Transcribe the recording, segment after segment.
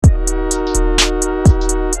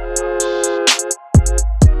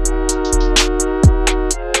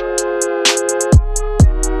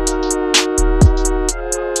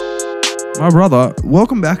My brother,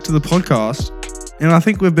 welcome back to the podcast. And I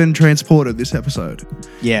think we've been transported this episode.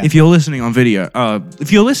 Yeah. If you're listening on video,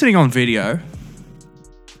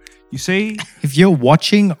 you see. If you're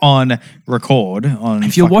watching on record on,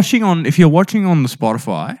 If you're watching on the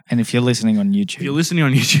Spotify, and if you're listening on YouTube,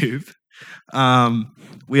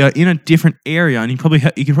 we are in a different area, and you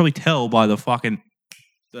can probably tell by the fucking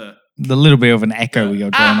the little bit of an echo we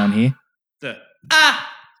got going on here.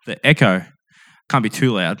 The echo can't be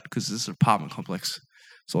too loud because this is an apartment complex.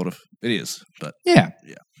 Sort of. It is, but Yeah.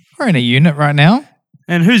 We're in a unit right now.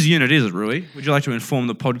 And whose unit is it, Rui? Would you like to inform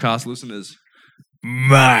the podcast listeners?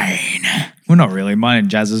 Mine. Well, not really. Mine and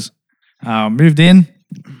Jazz's. Moved in.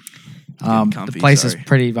 The place is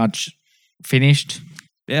pretty much finished.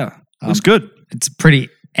 Yeah. Looks good. It's pretty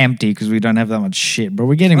empty because we don't have that much shit, but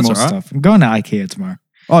we're getting more stuff. I'm going to IKEA tomorrow.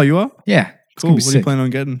 Oh, you are? Yeah. Cool. What are you planning on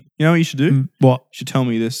getting? You know what you should do? What? You should tell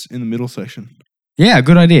me this in the middle section. Yeah,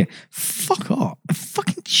 good idea. Fuck off.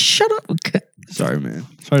 Fucking shut up. Sorry, man.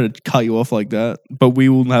 Sorry to cut you off like that, but we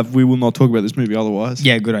will not talk about this movie otherwise.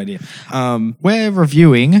 Yeah, good idea. We're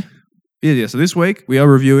reviewing. Yeah. So this week we are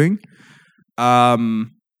reviewing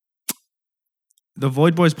the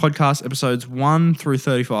Void Boys podcast episodes 1 through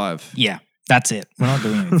 35. Yeah, that's it. We're not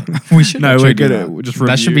doing anything. We should. No, we're good. We'll just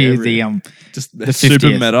that should be the super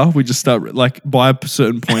meta. We just start like by a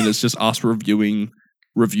certain point. It's just us reviewing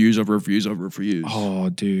reviews of reviews of reviews. Oh,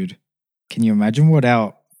 dude, can you imagine what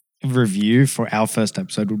our review for our first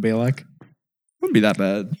episode would be like? Wouldn't be that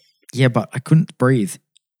bad. Yeah, but I couldn't breathe.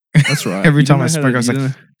 That's right. Every time I spoke, I was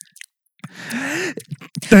like,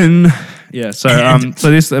 then yeah. So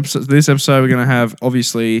so this episode we're gonna have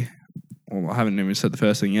obviously. Well, I haven't even said the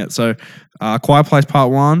first thing yet. So, Quiet Place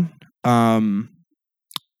Part 1,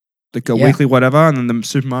 the weekly whatever, and then the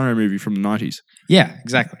Super Mario movie from the 90s. Yeah,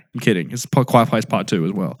 exactly. I'm kidding. It's Quiet Place Part 2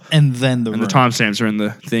 as well. And then the timestamps are in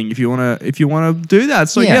the thing if you wanna do that.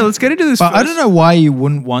 So yeah, let's get into this. But first. I don't know why you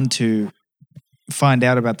wouldn't want to find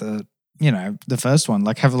out about the first one,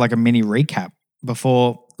 like have like a mini recap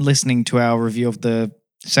before listening to our review of the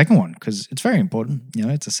second one, because it's very important.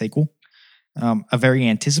 It's a sequel. A very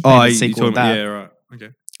anticipated sequel of that. Yeah, right. Okay.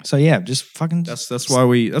 So yeah, just fucking. That's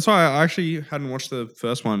why I actually hadn't watched the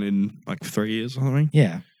first one in like 3 years or something.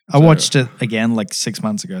 Yeah, I watched it again like 6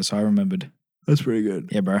 months ago, so I remembered. That's pretty good.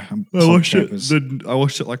 Yeah, bro. I watched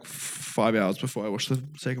it like 5 hours before I watched the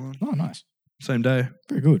second one. Oh, nice. Same day.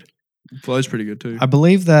 Very good. Flow's pretty good too. I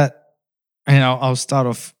believe that, and I'll start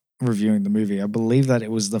off reviewing the movie. I believe that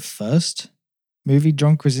it was the first movie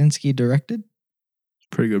John Krasinski directed.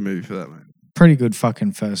 Pretty good movie for that, man. Pretty good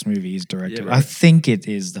fucking first movie he's directed. Yeah, right. I think it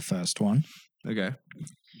is the first one. Okay.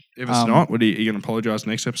 If it's not, are you going to apologize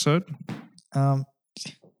next episode?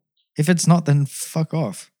 If it's not, then fuck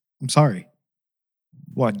off. I'm sorry.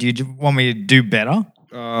 What, do you want me to do better?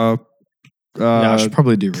 Yeah, I should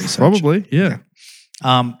probably do research. Probably, yeah.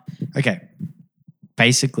 Okay.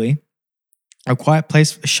 Basically, A Quiet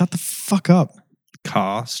Place. Shut the fuck up.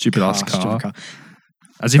 Stupid ass car.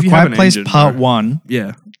 As if you have an engine. A Quiet Place Part 1.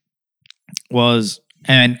 Yeah. Was,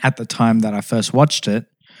 and at the time that I first watched it,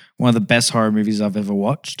 one of the best horror movies I've ever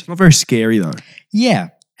watched. It's not very scary though. Yeah,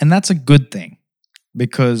 and that's a good thing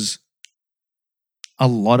because a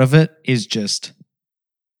lot of it is just,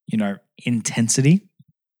 intensity.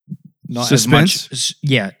 Not suspense? As much.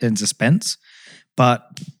 Yeah, and suspense. But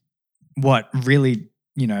what really,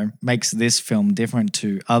 makes this film different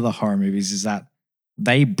to other horror movies is that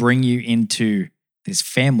they bring you into this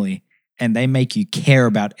family and they make you care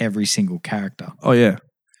about every single character. Oh, yeah.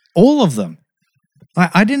 All of them.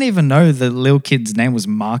 I didn't even know the little kid's name was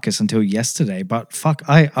Marcus until yesterday, but fuck,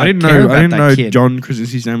 I didn't know kid. John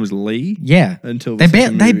Krasinski's name was Lee. Yeah. Until they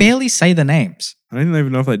barely say the names. I didn't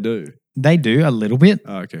even know if they do. They do a little bit.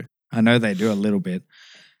 Oh, okay. I know they do a little bit.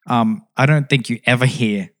 I don't think you ever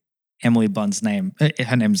hear Emily Blunt's name.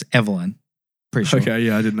 Her name's Evelyn. Pretty sure. Okay,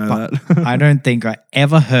 yeah, I didn't know that. I don't think I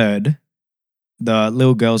ever heard the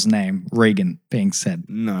little girl's name, Regan, being said.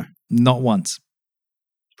 No. Not once.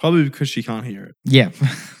 Probably because she can't hear it. Yeah.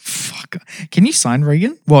 Fuck. Can you sign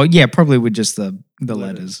Regan? Well, yeah, probably with just the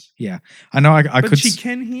letters. Yeah. I know I could. But she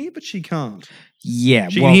can hear, but she can't. Yeah.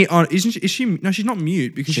 She can hear on, isn't she? Is she? No, she's not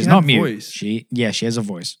mute because she's not mute. Voice. She has a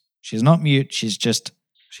voice. She's not mute. She's just.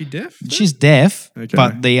 She deaf? She's deaf, okay.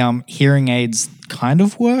 But the hearing aids kind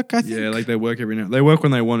of work, I think. Yeah, like they work every now. They work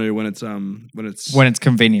when they want to, when it's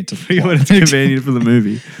convenient to when it's convenient for the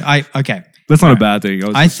movie. Okay. That's not a bad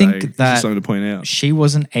thing. I think that just something to point out. She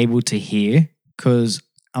wasn't able to hear because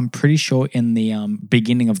I'm pretty sure in the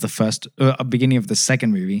beginning of the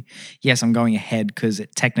second movie. Yes, I'm going ahead because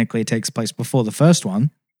it technically takes place before the first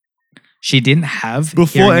one. She didn't have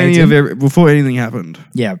before anything happened.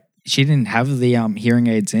 Yeah. she didn't have the hearing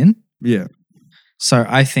aids in. Yeah. So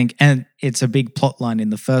I think, and it's a big plot line in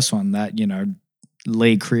the first one that,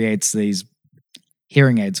 Lee creates these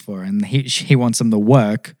hearing aids for her, and he wants them to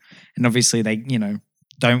work. And obviously they,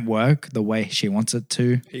 don't work the way she wants it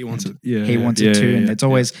to. He wants it. Yeah. He wants it to. And it's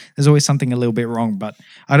always, there's always something a little bit wrong, but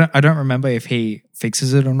I don't remember if he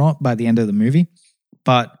fixes it or not by the end of the movie,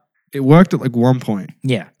 but it worked at like one point.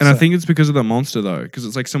 Yeah. And I think it's because of the monster though, because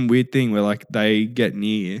it's like some weird thing where like they get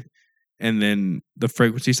near and then the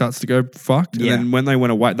frequency starts to go fucked. And then when they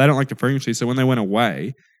went away, they don't like the frequency. So when they went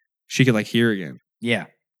away, she could like hear again. Yeah.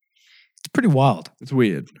 It's pretty wild. It's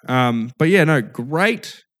weird. But yeah, no,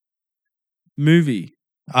 great movie.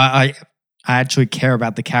 I actually care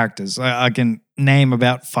about the characters. I can name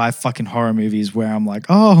about 5 fucking horror movies where I'm like,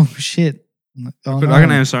 oh shit. Oh, I can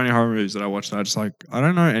name so many horror movies that I watched that I just like, I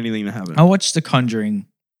don't know anything that happened. I watched The Conjuring.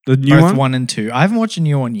 The new both one? 1 and 2. I haven't watched a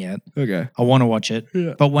new one yet. Okay. I want to watch it.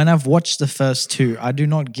 Yeah. But when I've watched the first 2, I do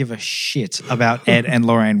not give a shit about Ed and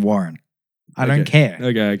Lorraine Warren. I don't care.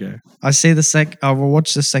 Okay. I will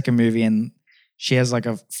watch the second movie and she has like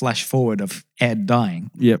a flash forward of Ed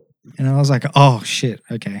dying. Yep. And I was like, oh shit.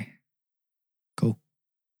 Okay. Cool.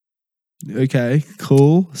 Okay.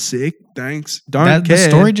 Cool. Sick. Thanks. Don't care. The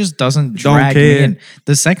story just doesn't drag care. me in.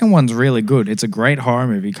 The second one's really good. It's a great horror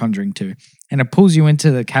movie, Conjuring 2. And it pulls you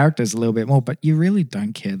into the characters a little bit more, but you really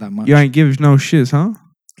don't care that much. You ain't give no shits, huh?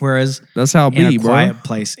 Whereas that's how it in be, A bro. Quiet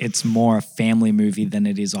Place, it's more a family movie than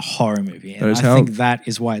it is a horror movie. And I think that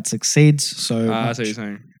is why it succeeds so much. I see what you're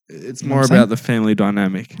saying. It's more about the family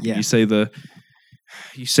dynamic. Yeah. You see the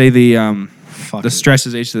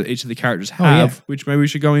stresses each of the characters have, which maybe we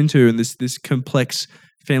should go into, and this complex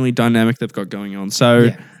family dynamic they've got going on. So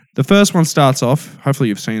the first one starts off. Hopefully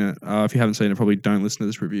you've seen it. If you haven't seen it, probably don't listen to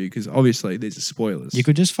this review because obviously these are spoilers. You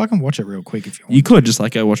could just fucking watch it real quick if you want. You could just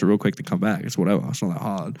like go watch it real quick then come back. It's whatever. It's not that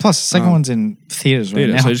hard. Plus the second one's in theaters right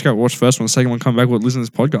now. So just go watch the first one. The second one, come back. Listen to this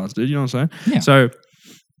podcast, dude. You know what I'm saying? Yeah. So,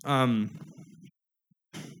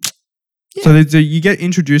 So you get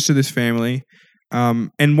introduced to this family.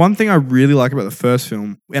 And one thing I really like about the first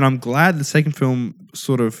film, and I'm glad the second film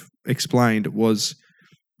sort of explained, was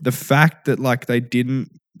the fact that like they didn't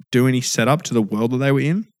do any setup to the world that they were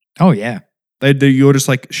in. Oh yeah. You're just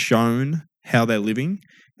like shown how they're living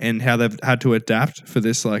and how they've had to adapt for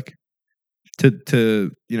this like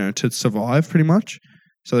to survive pretty much.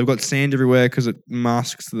 So they've got sand everywhere because it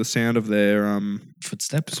masks the sound of their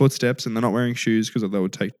footsteps, and they're not wearing shoes because it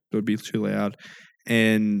would be too loud.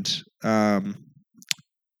 And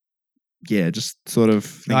just sort of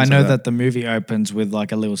things I know like that the movie opens with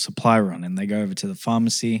like a little supply run, and they go over to the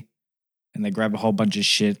pharmacy and they grab a whole bunch of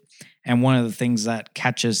shit. And one of the things that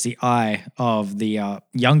catches the eye of the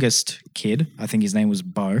youngest kid, I think his name was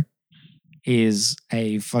Bo, is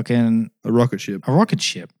a rocket ship. A rocket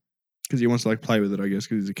ship. Because he wants to like play with it, I guess,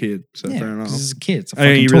 because he's a kid. So fair enough. He's a kid. It's a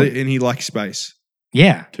fucking toy. And he likes space.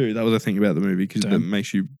 Yeah. Too. That was the thing about the movie because it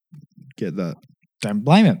makes you get that. Don't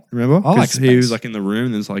blame him. Remember? I like space. He was like in the room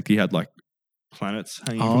and there's like he had like planets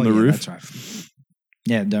hanging from the roof. That's right.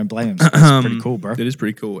 Yeah, don't blame him. It's pretty cool, bro. It is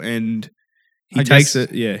pretty cool. And he takes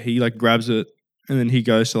it, he like grabs it and then he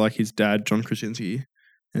goes to like his dad, John Krasinski,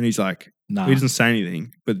 and he's like, he doesn't say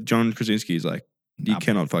anything, but John Krasinski is like, you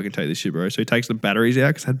cannot fucking take this shit, bro. So he takes the batteries out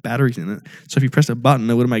because it had batteries in it. So if you pressed a button,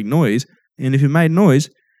 it would have made noise. And if it made noise,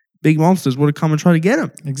 big monsters would have come and tried to get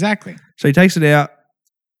him. Exactly. So he takes it out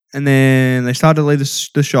and then they start to leave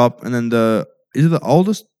the shop. And then is it the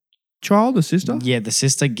oldest child, the sister? Yeah, the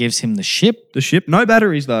sister gives him the ship. The ship. No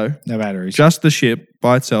batteries, though. No batteries. Just the ship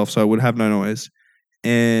by itself, so it would have no noise.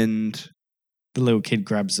 And the little kid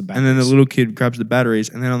grabs the batteries. And then the little kid grabs the batteries.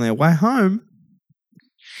 And then on their way home,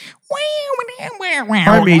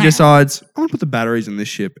 Homie decides, I'm going to put the batteries in this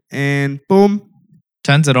ship. And boom.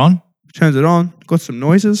 Turns it on. Got some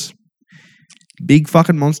noises. Big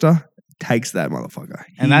fucking monster. Takes that motherfucker.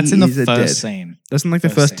 And that's in the first scene. That's in like the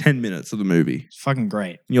first 10 minutes of the movie. It's fucking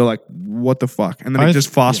great. And you're like, what the fuck? And then it just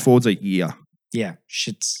fast forwards a year. Yeah.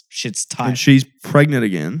 Shit's tight. And she's pregnant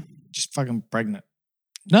again. Just fucking pregnant.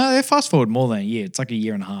 No, they fast forward more than a year. It's like a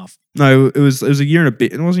year and a half. No, it was a year and a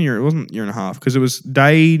bit. It wasn't a year and a half because it was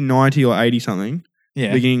day 90 or 80 something.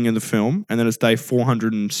 Yeah. Beginning of the film, and then it's day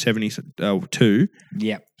 472.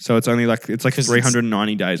 Yeah. So it's only like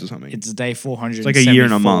 390 days or something. It's day 400. It's like a year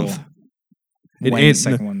and a month. When the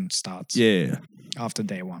second one starts. Yeah. After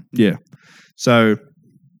day one. Yeah. So.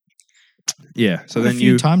 Yeah. So then a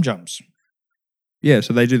few time jumps. Yeah.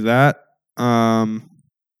 So they do that, and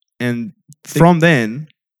from then,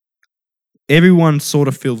 everyone sort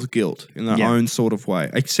of feels guilt in their own sort of way,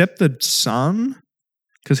 except the son.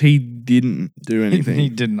 Because he didn't do anything. He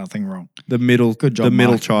did nothing wrong. The middle, Good job, the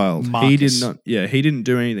middle Mark. child. Marcus. He did not. Yeah, he didn't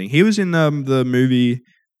do anything. He was in the movie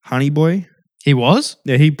Honey Boy. He was?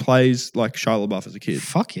 Yeah, he plays like Shia LaBeouf as a kid.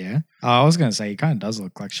 Fuck yeah. Oh, I was going to say, he kind of does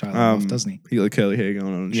look like Shia LaBeouf, doesn't he? He got the curly hair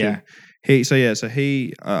going on and Yeah.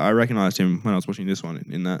 shit. I recognized him when I was watching this one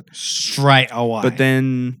in that. Straight away. But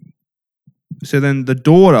then the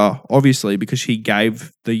daughter, obviously, because she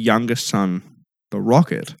gave the youngest son the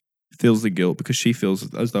rocket, feels the guilt because she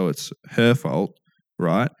feels as though it's her fault,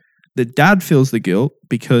 right? The dad feels the guilt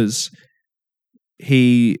because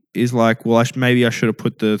he is like, well, maybe I should have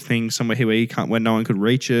put the thing somewhere here where no one could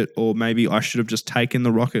reach it, or maybe I should have just taken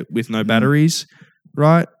the rocket with no batteries,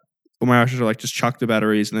 right? Or maybe I should have like just chucked the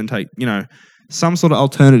batteries and then take, some sort of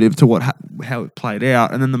alternative to how it played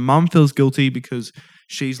out. And then the mum feels guilty because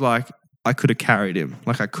she's like, I could have carried him.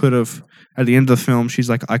 Like I could have, at the end of the film, she's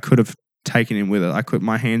like, I could have taken him with it.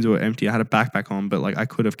 My hands were empty. I had a backpack on, but like I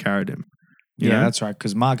could have carried him. You know? That's right.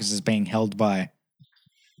 Because Marcus is being held by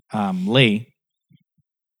Lee.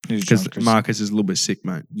 Because Marcus is a little bit sick,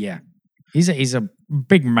 mate. Yeah. He's a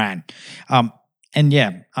big man.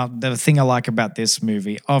 The thing I like about this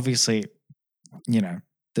movie, obviously,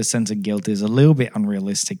 the sense of guilt is a little bit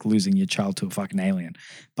unrealistic, losing your child to a fucking alien.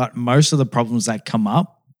 But most of the problems that come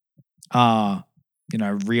up are,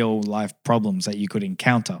 real life problems that you could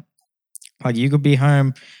encounter. Like you could be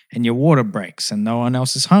home and your water breaks and no one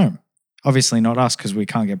else is home. Obviously not us because we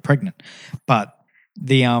can't get pregnant. But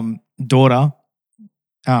the daughter,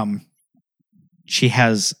 she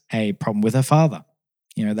has a problem with her father.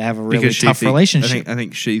 They have a really tough relationship. I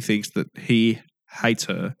think she thinks that he hates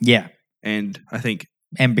her. Yeah. And I think...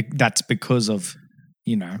 that's because of,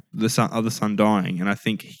 the son dying. And I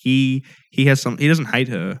think he doesn't hate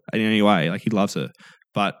her in any way. Like, he loves her.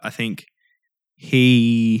 But I think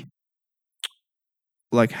he...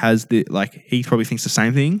 he probably thinks the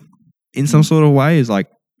same thing in some sort of way, is like,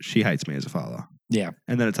 she hates me as a father. Yeah.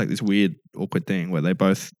 And then it's like this weird, awkward thing where they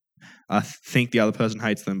both think the other person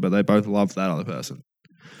hates them, but they both love that other person.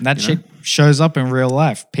 And that shit shows up in real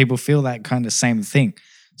life. People feel that kind of same thing.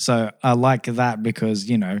 So I like that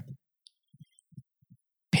because,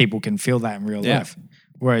 people can feel that in real life.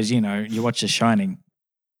 Whereas, you watch The Shining,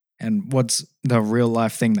 and what's the real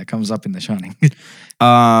life thing that comes up in The Shining?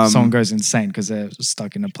 Someone goes insane because they're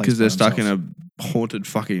stuck in a place. Because they're stuck in a haunted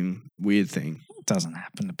fucking weird thing. It doesn't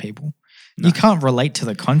happen to people. No. You can't relate to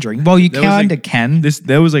The Conjuring. Well, you kind of can.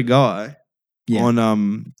 There was a guy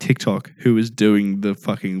on TikTok who is doing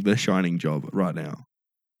the Shining job right now.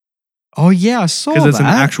 Oh yeah, I saw that. Because it's an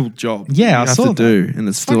actual job. Yeah, I saw that. Do, and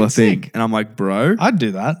it's still a thing. Sick. And I'm like, bro, I'd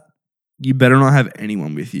do that. You better not have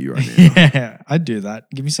anyone with you right now. Yeah, I'd do that.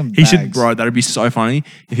 Give me some bags. He should, bro. That'd be so funny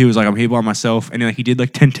if he was like, I'm here by myself, and he did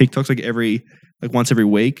like 10 TikToks once every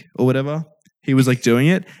week or whatever. He was like doing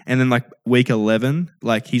it, and then like week 11,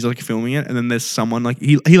 like he's like filming it, and then there's someone like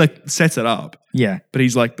he like sets it up. Yeah, but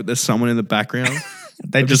there's someone in the background.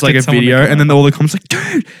 They just like a video, and then all the comments like,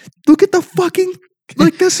 dude, look at the fucking.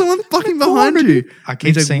 Like there's someone fucking behind you. I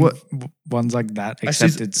keep seeing ones like that,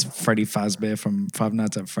 except it's Freddy Fazbear from Five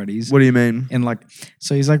Nights at Freddy's. What do you mean? And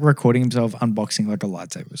so he's like recording himself unboxing like a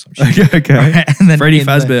lightsaber or some shit. Okay. And then Freddy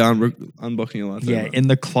Fazbear unboxing a lightsaber. Yeah, in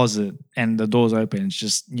the closet, and the door's open. It's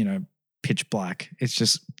just pitch black. It's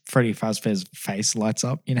just Freddy Fazbear's face lights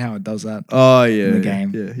up. You know how it does that? Oh yeah, in the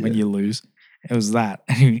game when you lose. It was that,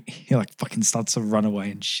 and he like fucking starts to run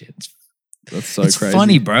away and shit. That's so it's crazy.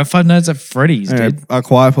 Funny, bro. Five Nights at Freddy's, dude. A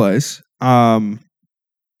Quiet Place. Back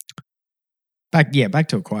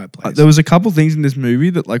to A Quiet Place. There was a couple things in this movie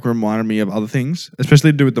that like reminded me of other things,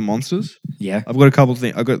 especially to do with the monsters. Yeah, I've got a couple of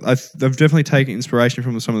things. I've definitely taken inspiration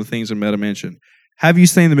from some of the things I'm about to mention. Have you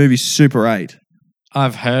seen the movie Super 8?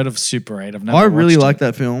 I've heard of Super 8. I've never. I really watched like it.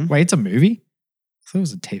 that film. Wait, it's a movie? I thought it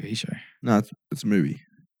was a TV show. No, it's a movie.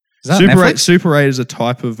 Is that Super Netflix? 8. Super 8 is a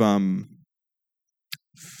type of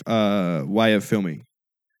way of filming.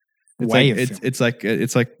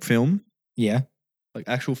 It's like film. Yeah. Like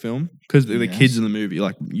actual film. Because the kids in the movie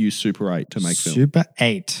like use Super 8 to make film. Super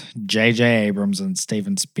 8. J.J. Abrams and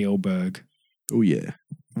Steven Spielberg. Oh yeah.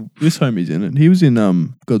 This homie's in it. He was in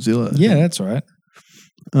Godzilla. Yeah, that's right.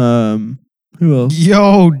 Who else?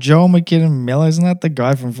 Yo, Joel McKinnon Miller, isn't that the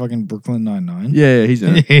guy from fucking Brooklyn Nine-Nine? Yeah, he's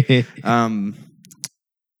in it.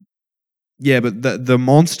 Yeah, but the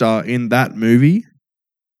monster in that movie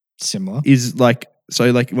similar is like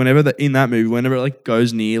whenever it like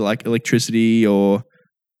goes near like electricity or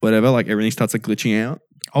whatever, like everything starts like glitching out.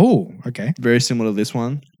 Oh, okay. Very similar to this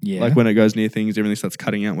one. Yeah. Like when it goes near things, everything starts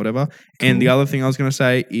cutting out, whatever. Cool. And the other thing I was gonna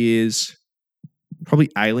say is probably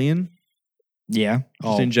Alien. Yeah.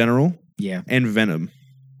 Just in general. Yeah. And Venom.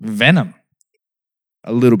 Venom.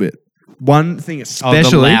 a little bit. One thing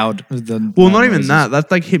especially, the loud. Not even that.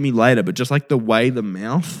 That like hit me later, but just like the way the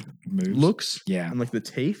mouth looks, yeah, and like the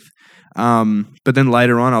teeth. But then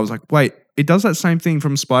later on, I was like, wait, it does that same thing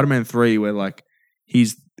from Spider-Man 3, where like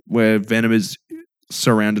where Venom is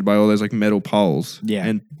surrounded by all those like metal poles,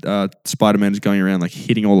 and Spider-Man is going around like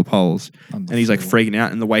hitting all the poles, and he's like freaking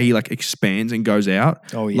out, and the way he like expands and goes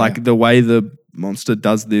out, like the way the monster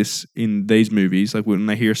does this in these movies, like when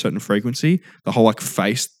they hear a certain frequency, the whole like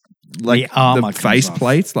face. Like the face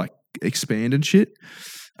plates like expand and shit.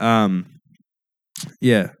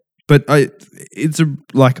 Yeah. But I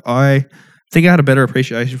think I had a better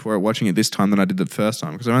appreciation for it watching it this time than I did the first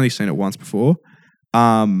time, because I've only seen it once before.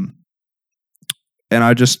 And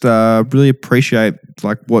I just really appreciate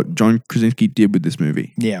like what John Krasinski did with this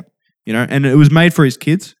movie. Yeah. You know, and it was made for his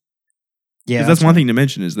kids. Yeah. Because that's one thing to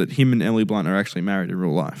mention, is that him and Emily Blunt are actually married in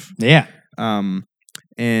real life. Yeah.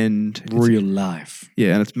 And real life.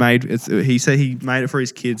 Yeah, and he said he made it for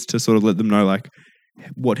his kids to sort of let them know like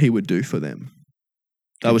what he would do for them.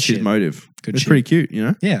 That was his motive. It's pretty cute, you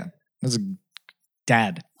know? Yeah. That's a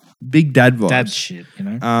dad. Big dad vibes. Dad shit, you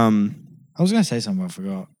know? I was going to say something, I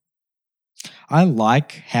forgot. I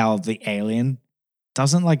like how the alien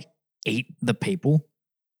doesn't like eat the people.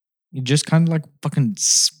 It just kind of like fucking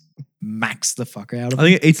smacks the fuck out of them. I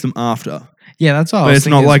think it eats them after. Yeah, that's all. But it's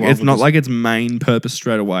not like its main purpose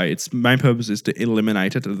straight away. Its main purpose is to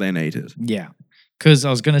eliminate it and then eat it. Yeah, because I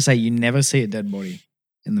was gonna say you never see a dead body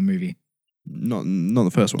in the movie. Not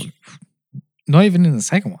the first one. Not even in the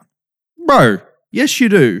second one, bro. Yes, you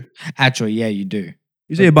do. Actually, yeah, you do.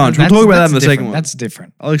 You see a bunch. We'll talk about that in the second one. That's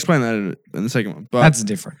different. I'll explain that in the second one. But that's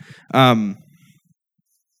different.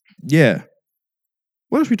 Yeah.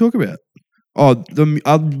 What else we talk about? Oh, the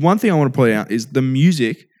one thing I want to point out is the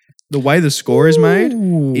music. The way the score is made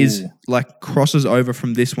is like crosses over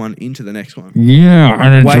from this one into the next one. Yeah,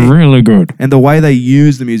 and it's really good. And the way they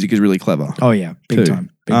use the music is really clever. Oh yeah, big time.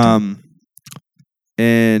 Big time.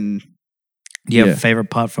 And do you have a favorite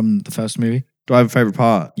part from the first movie? Do I have a favorite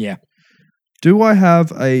part? Yeah. Do I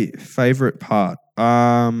have a favorite part?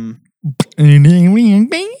 I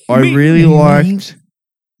really liked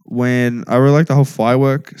the whole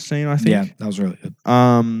firework scene, I think. Yeah, that was really good.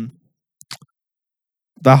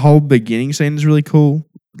 The whole beginning scene is really cool.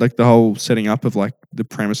 Like the whole setting up of like the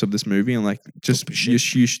premise of this movie, and like just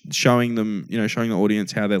showing them, showing the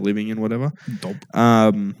audience how they're living and whatever. Dope.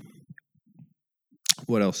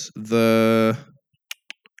 What else? It's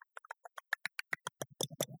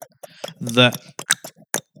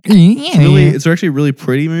actually a really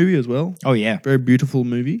pretty movie as well. Oh yeah, very beautiful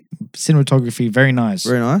movie. Cinematography, very nice.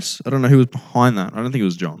 Very nice. I don't know who was behind that. I don't think it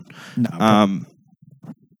was John. No.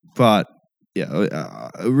 But yeah,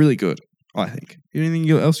 really good. I think.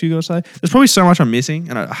 Anything else you got to say? There's probably so much I'm missing,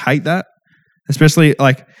 and I hate that. Especially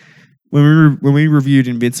like when we reviewed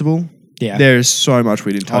Invincible. Yeah, there's so much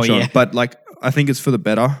we didn't touch on. But like, I think it's for the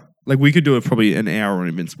better. Like we could do it probably an hour on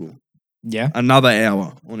Invincible. Yeah. Another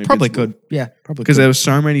hour on Invincible. Probably could. Yeah, probably because there were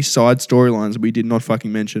so many side storylines we did not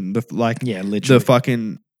fucking mention. Literally. The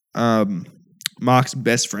fucking Mark's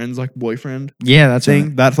best friend's like boyfriend. Yeah, that's thing.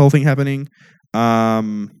 Right. That whole thing happening.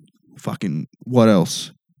 Fucking what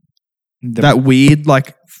else? That weird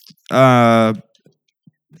like thing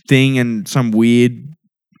and some weird,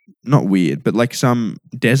 not weird, but like some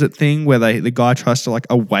desert thing where the guy tries to like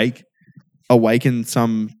awaken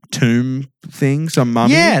some tomb thing, some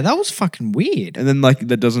mummy. Yeah, that was fucking weird. And then like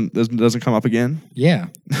that doesn't come up again. Yeah,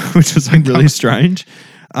 which is like really strange.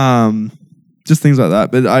 Just things like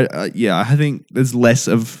that. But I think there's less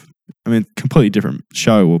of. I mean, completely different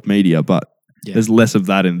show or media, but there's less of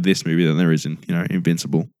that in this movie than there is in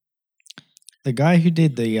Invincible. The guy who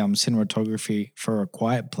did the cinematography for A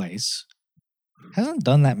Quiet Place hasn't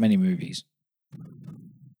done that many movies.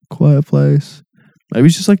 Quiet Place. Maybe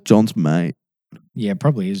it's just like John's mate. Yeah,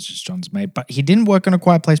 probably is just John's mate. But he didn't work on A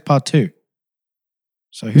Quiet Place Part 2.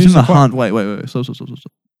 So who's in The Hunt? Wait. Stop.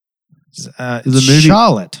 There's a movie,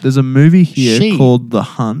 Charlotte. There's a movie here called The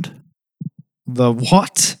Hunt. The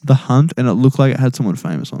what? The Hunt, and it looked like it had someone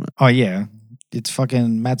famous on it. Oh, yeah. It's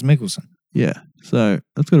fucking Mads Mikkelsen. Yeah. So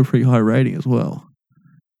that's got a pretty high rating as well.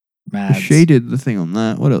 Mads. She did the thing on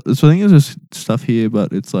that. What else? So I think there's just stuff here,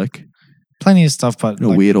 but it's like... Plenty of stuff, but... in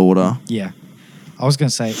a weird order. Yeah. I was going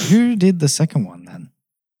to say, who did the second one then?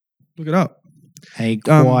 Look it up. A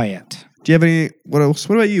Quiet. Do you have any... What else?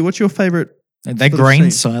 What about you? What's your favorite... That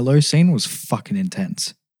grain silo scene was fucking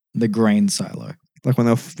intense. The grain silo. Like when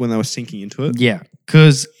they were sinking into it? Yeah.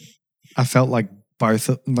 Because I felt like both,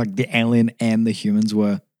 like the alien and the humans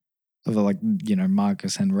were, like,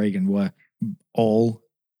 Marcus and Regan were all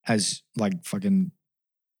as like fucking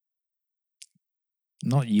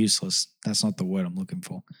Not useless. That's not the word I'm looking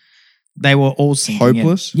for. They were all sinking.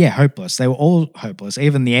 Hopeless? Yeah, hopeless. They were all hopeless.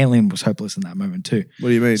 Even the alien was hopeless in that moment too. What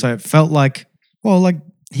do you mean? So it felt like,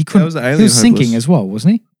 he couldn't. was the alien he was sinking hopeless. as well,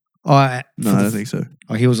 wasn't he? No, I don't think so.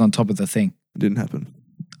 Oh, he was on top of the thing. It didn't happen.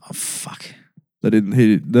 Oh fuck.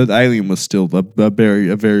 The alien was still a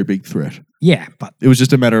very big threat. Yeah, but It was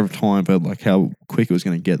just a matter of time for like how quick it was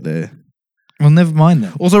going to get there. well, never mind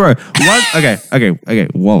then. Also, bro, okay.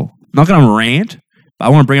 Whoa, not going to rant, but I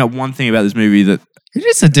want to bring up one thing about this movie that It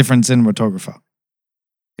is a different cinematographer.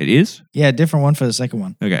 it is. Yeah, different one for the second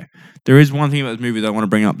one. Okay, there is one thing about this movie that I want to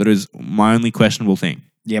bring up that is my only questionable thing.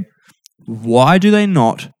 Yep. Why do they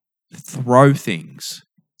not throw things?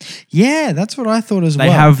 Yeah, that's what I thought as well.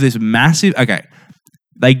 They have this massive. Okay,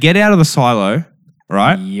 they get out of the silo,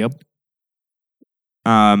 right? Yep.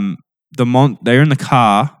 They're in the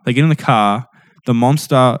car. They get in the car. The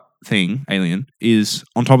monster thing, alien, is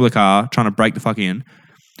on top of the car trying to break the fuck in.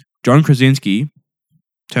 John Krasinski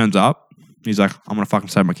turns up. He's like, I'm gonna fucking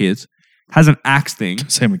save my kids. Has an axe thing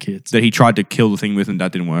Same with kids. that he tried to kill the thing with, and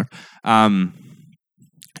that didn't work.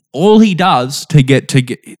 All he does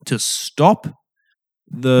to stop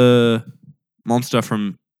the monster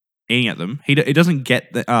from eating at them, it doesn't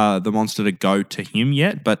get the monster to go to him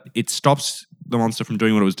yet, but it stops the monster from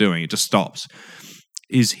doing what it was doing. It just stops.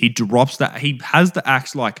 Is he drops that? He has the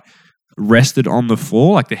axe like rested on the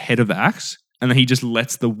floor, like the head of the axe, and then he just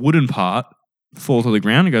lets the wooden part fall to the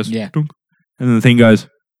ground and goes, Yeah. dunk. And then the thing goes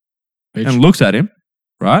Bitch. and looks at him,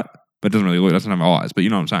 right? But it doesn't really look. It doesn't have eyes, but you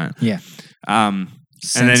know what I'm saying. Yeah. And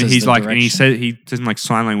then Senses he's the like, and he direction. says in like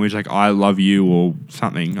sign language, like "I love you" or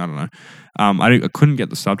something. I don't know. I couldn't get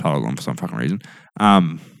the subtitles on for some fucking reason.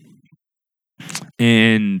 And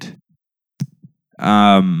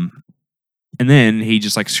then he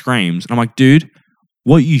just like screams, and I'm like, dude,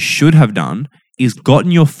 what you should have done is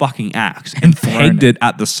gotten your fucking axe and pegged it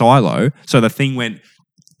at the silo, so the thing went,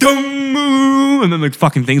 dum, and then the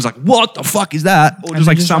fucking thing's like, what the fuck is that? Or just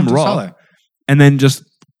like some rock, and then just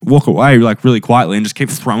walk away like really quietly and just keep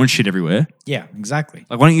throwing shit everywhere. Yeah, exactly.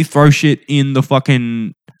 Like, why don't you throw shit in the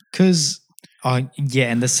fucking... Because, and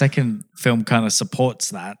the second film kind of supports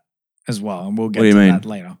that as well, and we'll get to that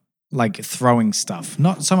later. Like throwing stuff.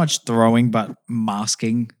 Not so much throwing, but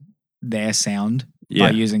masking their sound by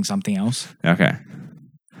using something else. Okay.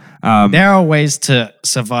 There are ways to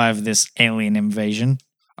survive this alien invasion.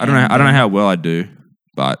 I don't know how well I do,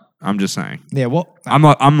 but I'm just saying. Yeah, well, I'm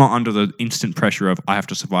not under the instant pressure of I have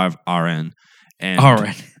to survive RN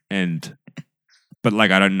but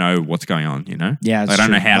like I don't know what's going on, you know? Yeah, like, I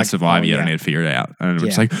don't know how to survive yet. I need to figure it out. And I'm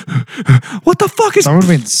just like, what the fuck is that? Would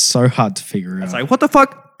have been so hard to figure out. It's like, what the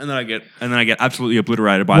fuck? And then I get absolutely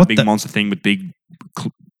obliterated by a big monster thing with big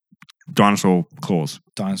dinosaur claws.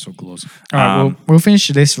 Dinosaur claws. All right, we'll finish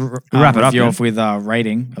this wrap it up review off with a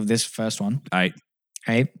rating of this first one. 8.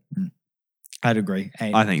 8? I'd agree.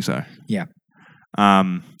 8. I think so. Yeah.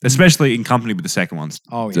 Especially in company with the second ones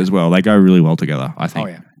as well. They go really well together, I think.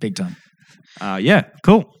 Oh, yeah. Big time. Yeah,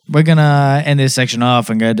 cool. We're going to end this section off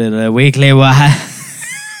and go to the weekly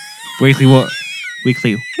Weekly what?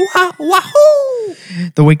 Weekly wahoo!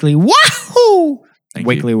 The weekly wahoo! Thank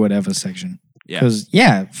weekly you. Whatever section. Yeah. Because,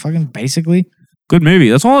 fucking basically. Good movie.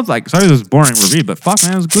 That's all it's like. Sorry this is boring review, but fuck,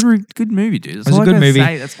 man, it was a good movie, dude. It was a good movie.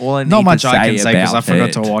 That's all I need Not much to I can say because I about forgot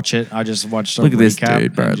it. to watch it. I just watched a Look at this recap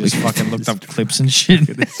dude, bro. and just Look at fucking looked this up clips and shit. Look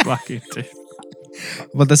at this fucking dude.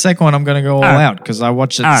 But the second one, I'm going to go all out because I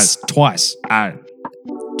watched it twice.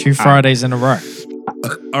 2 Fridays in a row.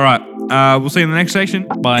 All right. We'll see you in the next section.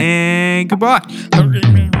 Bye. And goodbye.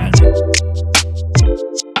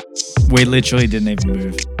 We literally didn't even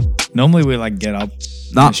move. Normally we like get up,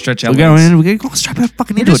 stretch our legs. We're going straight back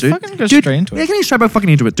fucking into it, dude. Fucking go straight into it. Yeah, getting straight back fucking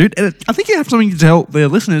into it, dude. And I think you have something to tell the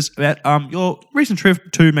listeners about your recent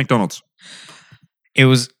trip to McDonald's. It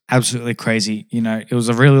was absolutely crazy. You know, it was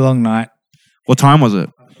a really long night. What time was it?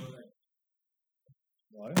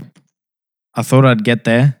 I thought I'd get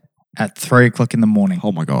there at 3 o'clock in the morning.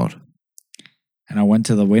 Oh my God. And I went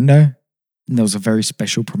to the window and there was a very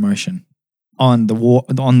special promotion on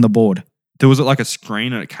the board. There was like a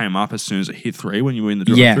screen and it came up as soon as it hit 3 when you were in the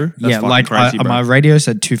drive-thru? Yeah, like crazy, my radio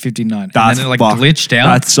said 2:59. And then it like fucked. glitched out.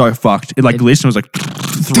 That's so fucked. It like glitched and it was like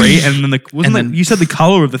 3 and then you said the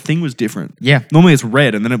color of the thing was different. Yeah. Normally it's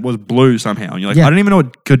red and then it was blue somehow. And you're like, Yeah. I didn't even know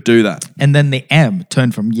it could do that. And then the M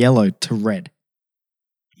turned from yellow to red.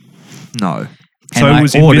 No. And So it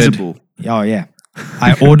was invisible. Oh, yeah.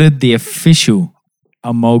 I ordered the official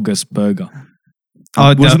Amogus burger.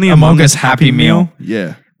 Wasn't the Among Us Happy Meal?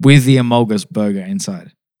 Yeah. With the Amogus burger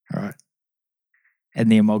inside. All right.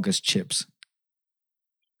 And the Amogus chips.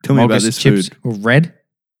 Tell me about this chips food. were red.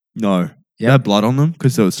 No. They had blood on them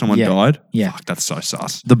because someone died? Yeah. Fuck, that's so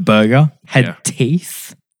sus. The burger had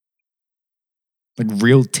teeth. Like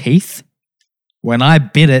real teeth. When I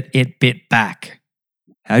bit it, it bit back.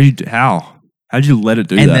 How'd you let it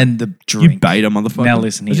do that? And then the drink. You bait a motherfucker. Now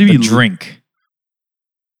listen here. The drink.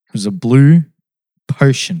 It was a blue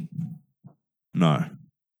potion. No.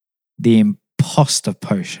 The imposter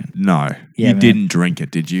potion. No. Yeah, you didn't drink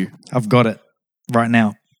it, did you? I've got it right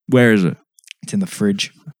now. Where is it? It's in the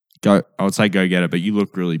fridge. I would say go get it, but you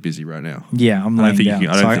look really busy right now. Yeah, I'm laying down.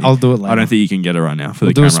 I'll do it later. I don't think you can get it right now for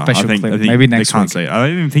the do camera. a special clip. Maybe next they can't week. see it. I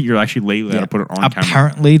don't even think you're actually legally allowed to put it on camera.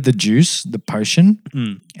 Apparently, the juice, the potion,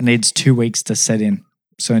 it needs 2 weeks to set in.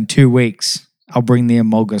 So in 2 weeks, I'll bring the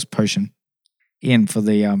Emolgas potion in for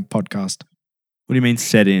the podcast. What do you mean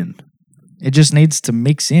set in? It just needs to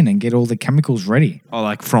mix in and get all the chemicals ready. Oh,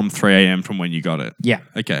 like from 3 a.m. from when you got it? Yeah.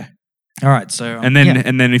 Okay. All right. So and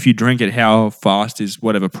then if you drink it, how fast is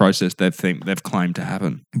whatever process they've claimed to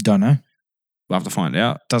happen? Don't know. We'll have to find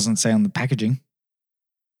out. Doesn't say on the packaging.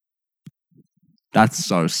 That's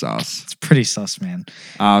so sus. It's pretty sus, man.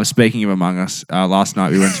 Speaking of Among Us, last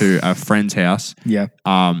night we went to a friend's house. Yeah.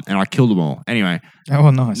 And I killed them all. Anyway. Oh,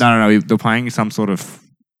 nice. No. They're playing some sort of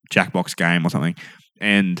Jackbox game or something,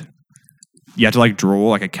 and you had to like draw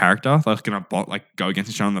like a character that's gonna go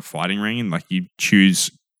against each other in the fighting ring, and like you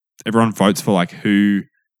choose. Everyone votes for like who.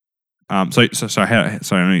 So let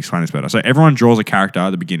me explain this better. So everyone draws a character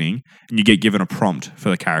at the beginning, and you get given a prompt for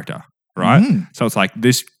the character, right? So it's like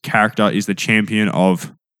this character is the champion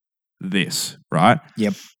of this, right?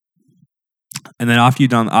 Yep. And then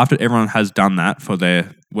after everyone has done that for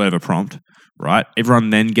their whatever prompt, right?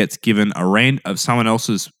 Everyone then gets given a rand of someone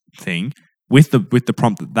else's thing with the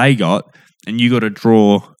prompt that they got, and you got to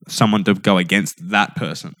draw someone to go against that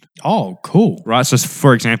person. Oh, cool. Right? So,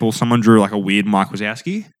 for example, someone drew like a weird Mike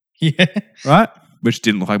Wazowski. Yeah. Right? Which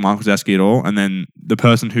didn't look like Mike Wazowski at all. And then the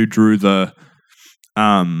person who drew the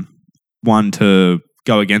one to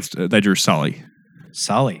go against, they drew Sully.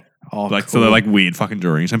 Sully. Oh, cool. So they're like weird fucking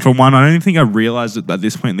drawings. And for one, I don't even think I realized at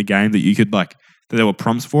this point in the game that you could that there were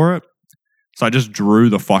prompts for it. So I just drew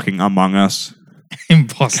the fucking Among Us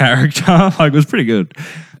character. It was pretty good.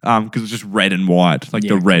 Because it's just red and white,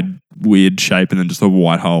 the red weird shape, and then just the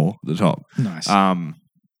white hole at the top. Nice. And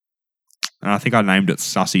I think I named it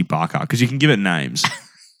Sussy Barker because you can give it names.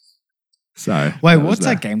 So wait, what's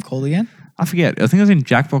that game called again? I forget. I think it was in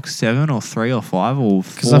Jackbox 7 or 3 or 5 or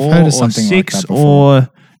 4 I've heard of something or 6 like that before. or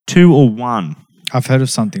 2 or 1. I've heard of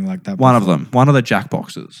something like that before. One of them. One of the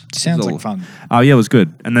Jackboxes. Sounds like fun. Oh, yeah, it was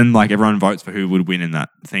good. And then everyone votes for who would win in that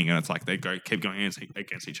thing, and it's like they keep going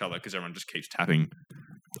against each other because everyone just keeps tapping.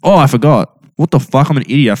 Oh, I forgot. What the fuck? I'm an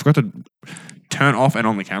idiot. I forgot to turn off and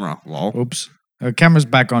on the camera. Lol. Oops. The camera's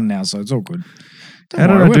back on now, so it's all good. How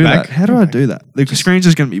do I do that? How do I do that? The screen's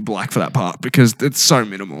just going to be black for that part because it's so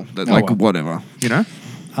minimal that whatever, you know?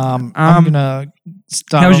 I'm going to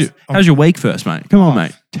start How's your week first, mate? Come on,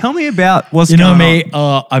 mate. Tell me about what's going on. You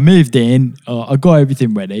know me, I moved in. I got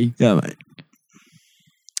everything ready. Yeah, mate.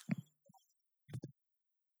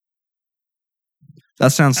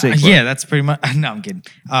 That sounds sick. Yeah, that's pretty much. No, I'm kidding.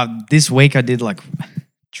 This week I did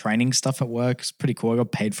training stuff at work. It's pretty cool. I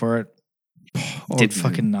got paid for it. Did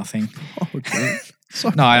fucking nothing.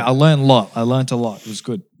 No, I learned a lot. I learned a lot. It was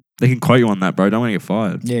good. They can quote you on that, bro. Don't want to get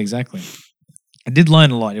fired. Yeah, exactly. I did learn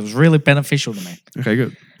a lot. It was really beneficial to me. Okay,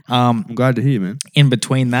 good. I'm glad to hear, man. In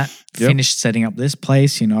between that, finished setting up this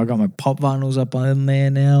place. I got my pop vinyls up in there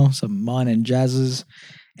now. Some mine and Jazz's.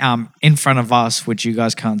 In front of us, which you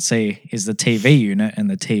guys can't see, is the TV unit and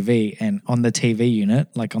the TV. And on the TV unit,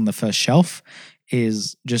 on the first shelf,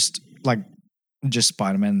 is just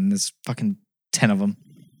Spider-Man. And there's fucking 10 of them.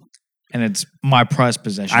 And it's my prized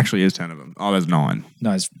possession. Actually, is 10 of them. Oh, there's 9.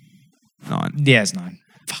 No, it's 9. Yeah, it's 9.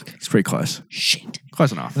 Fuck. It's pretty close. Shit.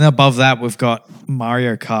 Close enough. And then above that, we've got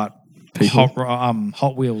Mario Kart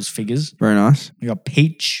Hot Wheels figures. Very nice. We got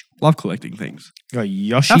Peach. Love collecting things. We got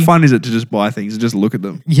Yoshi. How fun is it to just buy things and just look at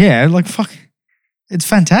them? Yeah, fuck. It's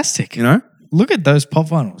fantastic. You know? Look at those pop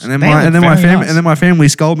vinyls. And then my family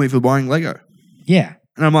scold me for buying Lego. Yeah.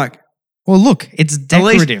 And I'm like, well, look, it's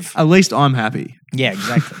decorative. At least I'm happy. Yeah,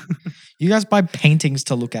 exactly. You guys buy paintings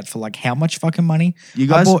to look at for how much fucking money? You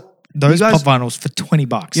guys I bought those pop vinyls for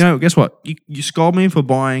 $20. You know, guess what? You scold me for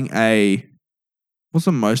buying what's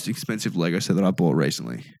the most expensive Lego set that I bought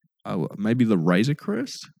recently? Maybe the Razor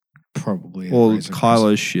Crest? Probably. Or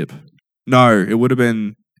Kylo's ship. No, it would have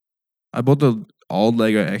been. I bought the old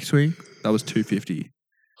Lego X-Wing. That was $250.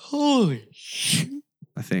 Holy shit.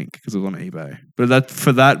 I think, because it was on eBay. But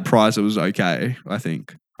for that price, it was okay, I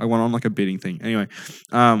think. I went on a bidding thing. Anyway.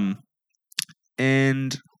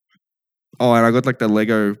 And I got the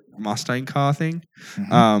Lego Mustang car thing.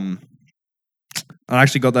 Mhm. I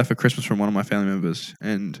actually got that for Christmas from one of my family members,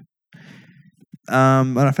 and I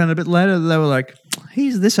found out a bit later that they were like,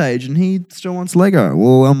 he's this age and he still wants Lego.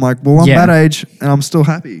 Well, I'm like, well, I'm Yeah. that age and I'm still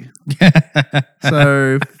happy.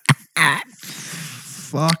 So,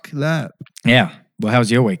 fuck that. Yeah. Well, how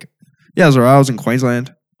was your week? Yeah, it was alright. I was in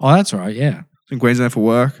Queensland. Oh, that's all right. Yeah. I was in Queensland for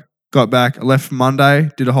work. Got back. I left Monday.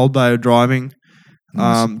 Did a whole day of driving.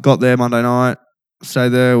 Nice. Got there Monday night. Stayed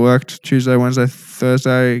there. Worked Tuesday, Wednesday,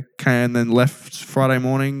 Thursday. And then left Friday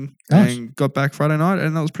morning. Nice. And got back Friday night.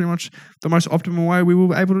 And that was pretty much the most optimal way we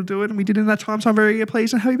were able to do it. And we did it in that time. So I'm very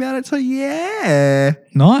pleased and happy about it. So yeah.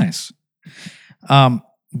 Nice.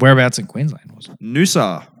 Whereabouts in Queensland was it?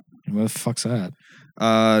 Noosa. Where the fuck's that?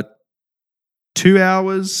 2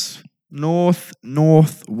 hours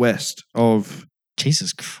northwest of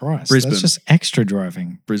Jesus Christ. Brisbane. That's just extra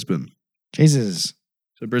driving. Brisbane. Jesus.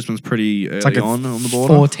 So Brisbane's pretty early It's like on the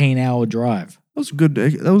border. 14-hour drive. That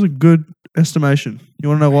was a good estimation. You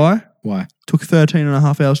want to know why? Why? Took 13 and a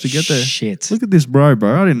half hours to get there. Shit. Look at this, bro. I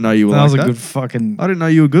didn't know you were That was like a that. good fucking... I didn't know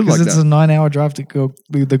you were good like Because it's that. a 9-hour drive to go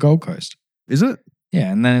to the Gold Coast. Is it?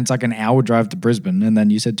 Yeah, and then it's like an hour drive to Brisbane, and then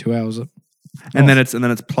you said 2 hours. And then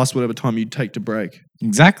it's plus whatever time you take to break.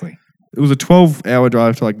 Exactly. It was a 12-hour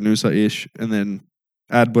drive to like Noosa-ish, and then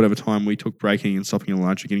add whatever time we took breaking and stopping at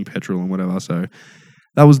lunch and getting petrol and whatever. So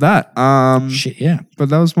that was that. Shit, yeah. But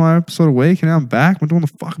that was my sort of week, and now I'm back. We're doing the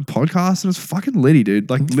fucking podcast, and it's fucking litty, dude.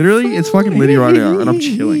 Like literally, it's fucking litty right now, and I'm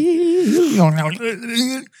chilling.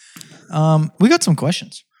 We got some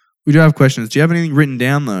questions. We do have questions. Do you have anything written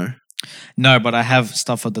down though? No, but I have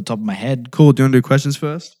stuff at the top of my head. Cool. Do you want to do questions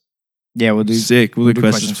first? Yeah, we'll do. Sick. We'll do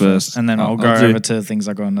questions first. and then I'll go over to things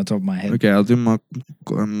I got on the top of my head. Okay, I'll do my.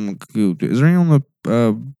 Is there any on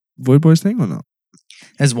the Void Boys thing or not?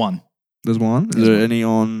 There's one. There's one. Is there any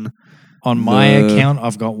on? On my account,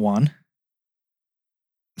 I've got one.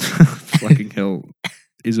 Fucking hell,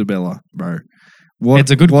 Isabella, bro. What?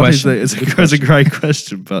 It's a good question. It's a great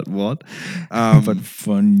question, but what? But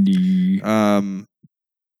funny.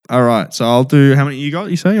 All right, so I'll do. How many you got?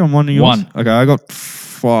 You say on one of yours? One. Okay, I got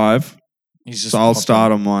 5. So I'll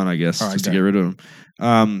start on mine, I guess, Right, just to get rid of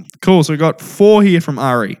them. Cool. So we got 4 here from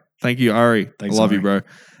Ari. Thank you, Ari. Thanks, I love Ari. you, bro.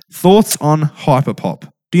 Thoughts on hyperpop?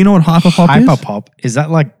 Do you know what hyperpop is? Hyperpop? Is that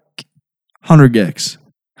like... 100 Gex.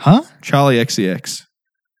 Huh? Charlie XCX.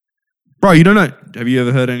 Bro, you don't know. Have you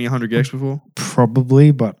ever heard any 100 Gex before?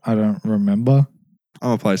 Probably, but I don't remember. I'm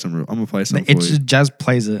gonna play some for It's you. just Jazz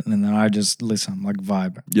plays it, and then I just listen, like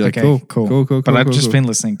vibe. You're like, okay, cool. But I've just cool. been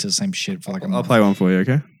listening to the same shit for like a I'll month. play one for you,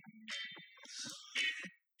 okay?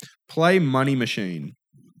 Play Money Machine.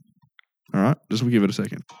 All right, just give it a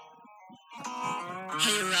second.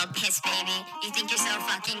 Hey, you real piss baby. You think you're so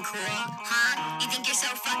fucking cool, huh? You think you're so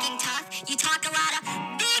fucking tough? You talk a lot of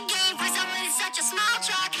big game for someone in such a small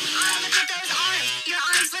truck. Oh, look at those arms. Your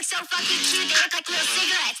arms look so fucking cute. They look like little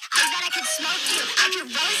cigarettes. I bet I could smoke you. I could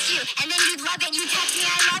roast you. And then you'd love it. You text me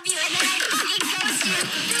I love you. And then I'd fucking ghost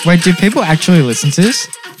you. Wait, do people actually listen to this?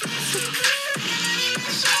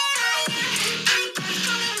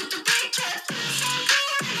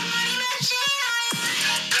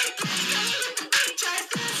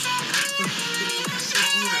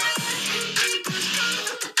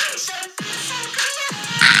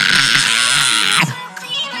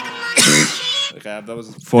 Okay, that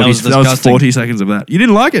was 40. was That was disgusting. 40 seconds of that. You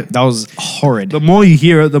didn't like it. That was horrid. The more you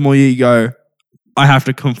hear it, the more you go, I have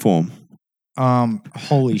to conform.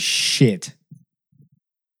 Holy shit.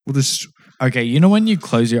 Well, this Okay, you know when you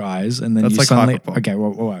close your eyes and then That's you like suddenly... hyperpop. Okay,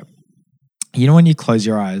 wait. You know when you close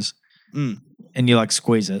your eyes Mm. and you like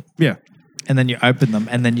squeeze it Yeah. and then you open them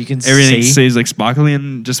and then you can Everything see... seems like sparkly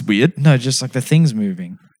and just weird. No, just like the things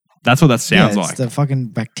moving. That's what that sounds It's like. the fucking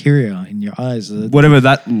bacteria in your eyes. Whatever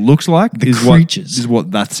that looks like The is creatures.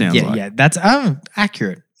 what that sounds like. Yeah, that's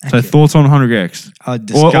accurate. So thoughts on 100X? Oh, Or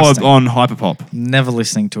disgusting. on Hyperpop? Never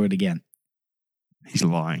listening to it again. He's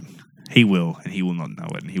lying. He will, and he will not know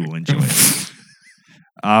it, and he will enjoy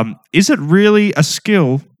it. Is it really a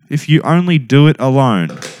skill if you only do it alone?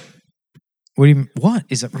 What do you? What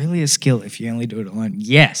is it really a skill if you only do it alone?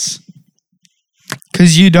 Yes,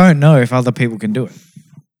 because you don't know if other people can do it.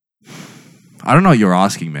 I don't know what you're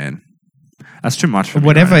asking, man. That's too much for me.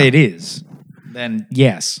 Whatever right it is, then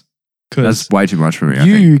yes, now. because That's way too much for me. I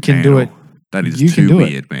you think. can do it. That is You can too do it.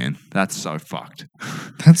 weird, man. That's so fucked.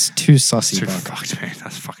 that's too That's sussy. too Buck. fucked, man.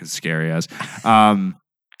 That's fucking scary as.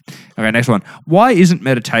 Okay, next one. Why isn't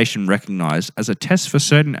meditation recognized as a test for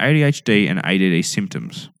certain ADHD and ADD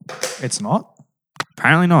symptoms? It's not.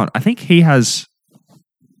 Apparently not. I think he has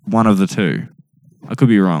one of the two. I could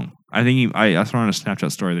be wrong. I think I saw on a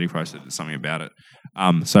Snapchat story that he posted something about it.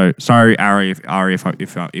 So sorry, Ari, if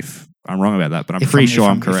I'm wrong about that, but I'm pretty sure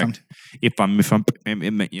I'm correct. If I'm,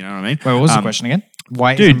 you know what I mean? Wait, what was the question again?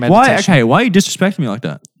 Why dude, isn't meditation? Why are you disrespecting me like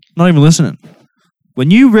that? Not even listening. When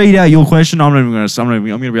you read out your question, I'm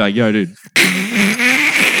gonna be like, yo, dude.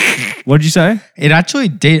 What did you say? It actually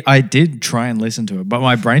did. I did try and listen to it, but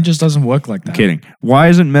my brain just doesn't work like that. I'm kidding. Why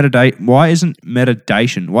isn't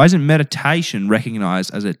meditation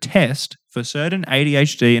recognized as a test for certain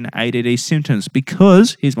ADHD and ADD symptoms?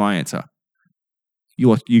 Because here's my answer.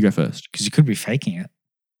 You go first. Because you could be faking it.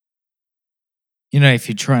 You know, if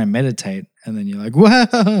you try and meditate and then you're like,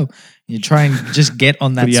 whoa, you try and just get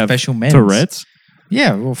on that special meds. Tourette's?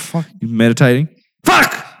 Yeah, well, fuck. You're meditating?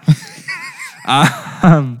 Fuck!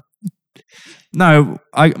 No,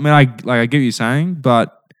 I mean, I get what you're saying,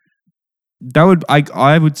 but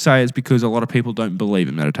I would say it's because a lot of people don't believe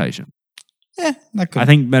in meditation. Yeah, that could. I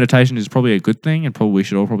think meditation is probably a good thing, and we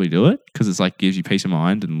should all probably do it because it's like gives you peace of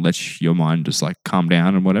mind and lets your mind just like calm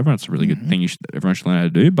down and whatever. It's a really good thing everyone should learn how to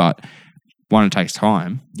do. But one, it takes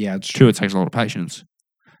time. Yeah, it's true. Two, it takes a lot of patience.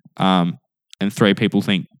 And three, people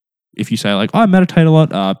think if you say like, I meditate a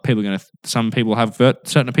lot, some people have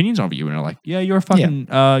certain opinions of you and are like, yeah, you're a fucking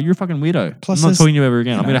weirdo. Plus I'm not talking to you ever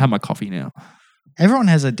again. I'm going to have my coffee now. Everyone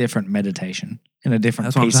has a different meditation and a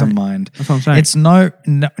different peace of mind. That's what I'm saying. It's no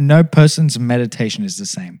person's meditation is the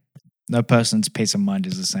same. No person's peace of mind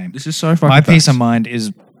is the same. This is so fucking My peace of mind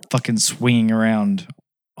is fucking swinging around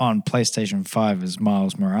on PlayStation 5 as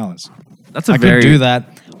Miles Morales. I could do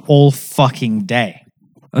that all fucking day.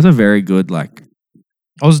 That's a very good like...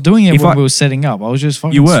 I was doing it when we were setting up. I was just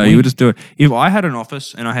fucking You would just do it. If I had an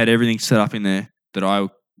office and I had everything set up in there that I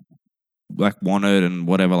like wanted and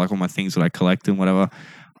whatever, like all my things that I collect and whatever,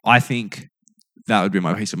 I think that would be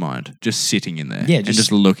my peace of mind. Just sitting in there and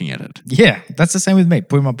just looking at it. Yeah, that's the same with me.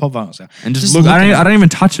 Putting my pop vinyls out. And just look. I don't even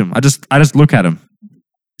touch them. I just look at them.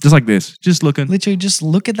 Just like this. Just looking. Literally just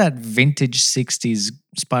look at that vintage 60s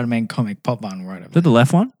Spider-Man comic pop vinyl right over Is that the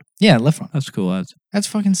left one? Yeah, left one. That's cool, lads. That's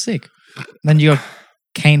fucking sick. Then you got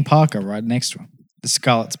Kane Parker right next to him. The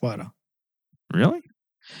Scarlet Spider. Really?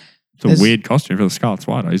 It's a weird costume for the Scarlet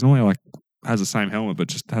Spider. He's normally like has the same helmet, but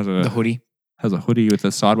just has the hoodie. Has a hoodie with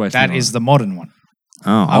a sideways. That is the modern one.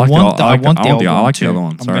 Oh, I like the other one. I'm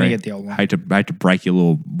going to get the old one. Hate to break your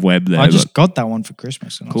little web there. I just got that one for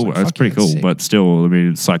Christmas. And cool. Like, that's pretty cool. Sick. But still, I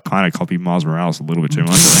mean, it's like kind of copy Miles Morales a little bit too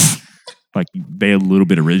much. Like, be a little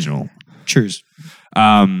bit original. Choose.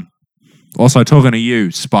 Also, talking to you,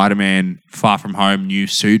 Spider-Man Far From Home, new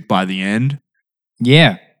suit by the end.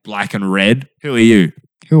 Yeah. Black and red. Who are you?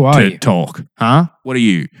 Who are you? To talk. Huh? What are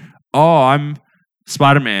you? Oh, I'm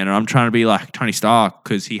Spider-Man and I'm trying to be like Tony Stark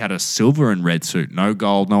because he had a silver and red suit. No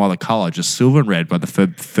gold, no other color, just silver and red by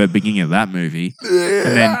the beginning of that movie.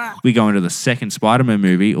 And then we go into the second Spider-Man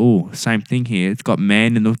movie. Oh, same thing here. It's got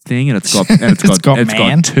man in the thing and it's got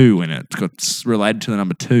two in it. It's related to the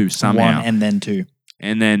number 2 somehow. 1 and then 2.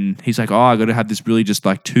 And then he's like, oh, I got to have this really just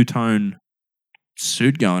like two-tone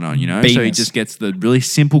suit going on, you know? Venus. So he just gets the really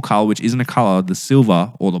simple color, which isn't a color, the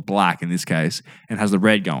silver or the black in this case, and has the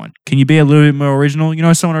red going. Can you be a little bit more original? You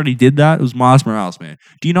know, someone already did that. It was Miles Morales, man.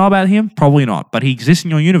 Do you know about him? Probably not. But he exists in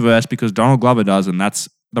your universe because Donald Glover does, and that's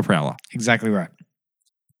the Prowler. Exactly right.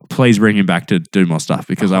 Please bring him back to do more stuff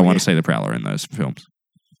because I want to see the Prowler in those films.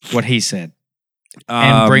 What he said.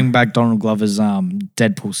 And bring back Donald Glover's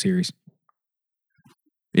Deadpool series.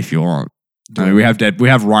 If you want. I mean, we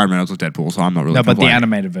have Ryan Reynolds with Deadpool, so I'm not really complaining. No, but the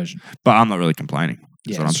animated version. But I'm not really complaining.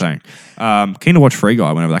 That's what I'm saying. Keen to watch Free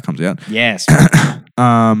Guy whenever that comes out. Yes.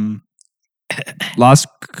 Last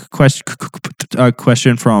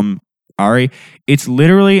question from Ari. It's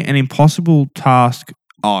literally an impossible task.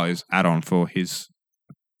 Oh, is add-on for his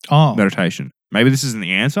meditation. Maybe this isn't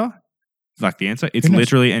the answer. Like the answer. It's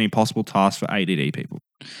literally an impossible task for ADD people.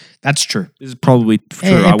 That's true. This is probably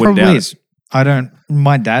true. I wouldn't doubt it.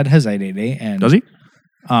 My dad has ADD and does he?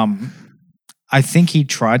 I think he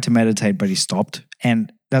tried to meditate, but he stopped,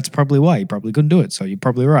 and that's probably why he probably couldn't do it. So you're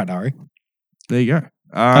probably right, Ari. There you go.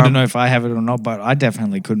 I don't know if I have it or not, but I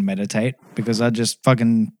definitely couldn't meditate because I just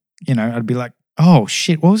fucking, I'd be like, oh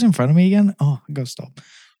shit, what was in front of me again? Oh, I gotta stop,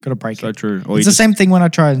 gotta break it. So true. It's the same thing when I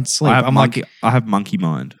try and sleep. I have monkey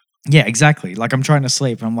mind. Yeah, exactly. Like I'm trying to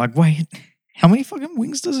sleep, and I'm like, wait, how many fucking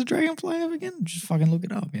wings does a dragonfly have again? Just fucking look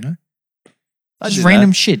it up, Just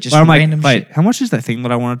random shit. Just random shit. How much is that thing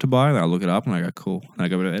that I wanted to buy? And I look it up and I go, cool. And I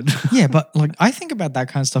go to bed. Yeah, but like I think about that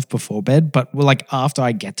kind of stuff before bed. But like after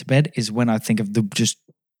I get to bed is when I think of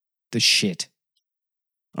the shit.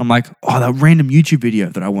 I'm like, oh, that random YouTube video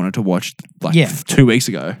that I wanted to watch 2 weeks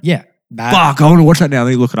ago. Yeah. Fuck, I want to watch that now.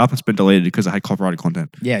 Then you look it up and it's been deleted because I had copyrighted content.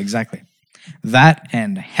 Yeah, exactly. That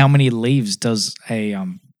and how many leaves does a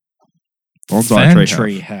Bonsai fern tree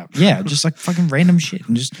tree have? Yeah, just like fucking random shit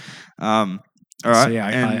and just. All right. So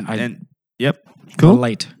yeah, yep. Cool.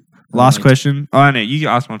 Relate. Last question. Oh, no, you can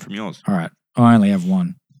ask one from yours. All right. I only have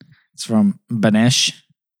one. It's from Banesh.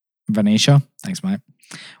 Vanisha. Thanks, mate.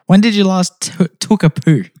 When did you last took a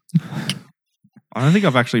poo? I don't think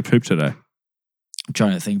I've actually pooped today. I'm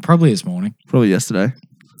trying to think. Probably this morning. Probably yesterday.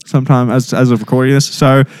 Sometime as of recording this.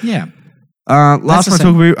 So yeah. Last time I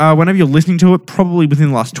talk about whenever you're listening to it, probably within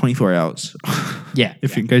the last 24 hours. Yeah.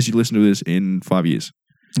 In case you listen to this in 5 years.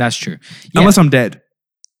 That's true. Yeah. Unless I'm dead.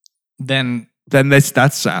 Then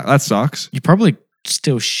that sucks. You probably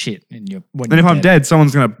still shit in your. And if I'm dead,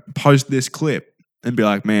 someone's gonna post this clip and be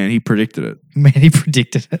like, "Man, he predicted it." Man, he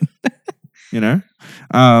predicted it. You know.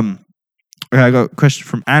 Okay, I got a question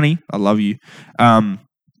from Annie. I love you. And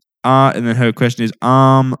then her question is,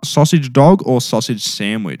 sausage dog or sausage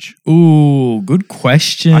sandwich? Ooh, good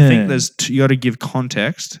question. I think you got to give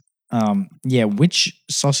context. Yeah, which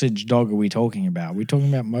sausage dog are we talking about? Are we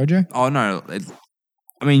talking about Mojo? Oh no,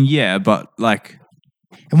 I mean yeah, but like.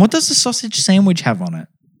 And what does the sausage sandwich have on it?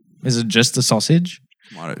 Is it just the sausage?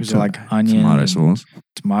 Is it like onion,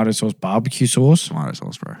 tomato sauce, barbecue sauce? Tomato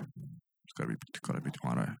sauce, bro. It's gotta be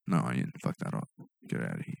tomato. No onion. Fuck that up. Get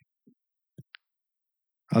out of here.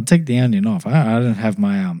 I'll take the onion off. I don't have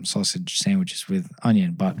my sausage sandwiches with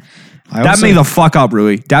onion, but dab me the fuck up,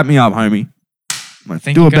 Rui. Dab me up, homie. I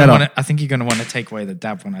think do it better. I think you're gonna want to take away the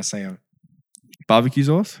dab when I say barbecue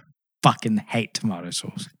sauce. Fucking hate tomato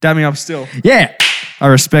sauce. Dab me up still. Yeah. I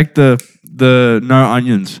respect the no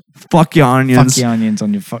onions. Fuck your onions. Fuck your onions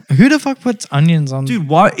on your fuck. Who the fuck puts onions on? Dude,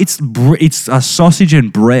 why? It's a sausage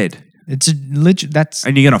and bread. It's a legit. That's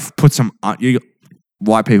and you're gonna put some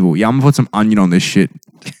white people. Yeah, I'm gonna put some onion on this shit.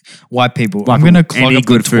 White people. Like I'm gonna clog up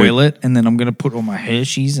the food. toilet and then I'm gonna put all my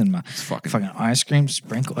Hershey's and my fucking ice cream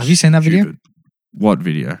sprinkle. Have you seen that video? What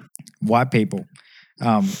video? White people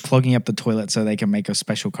clogging up the toilet so they can make a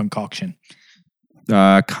special concoction.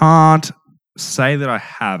 Can't say that I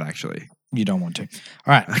have actually. You don't want to. All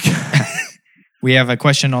right. Okay. We have a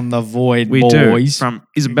question on the void, we boys. Do. From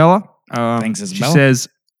Isabella. Thanks, Isabella. She says,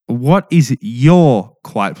 what is your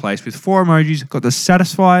quiet place? With 4 emojis. Got the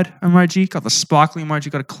satisfied emoji, got the sparkling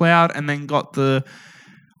emoji, got a cloud, and then got the,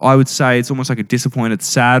 I would say it's almost like a disappointed,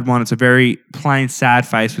 sad one. It's a very plain sad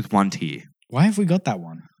face with 1 tear. Why have we got that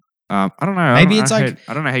one? I don't know. Maybe I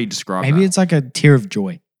don't know how you describe it. Maybe it's like a tear of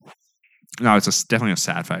joy. No, it's definitely a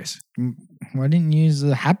sad face. Why didn't you use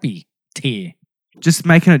the happy tear? Just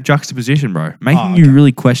making a juxtaposition, bro. Making you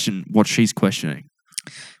really question what she's questioning.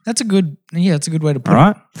 That's a good way to put it.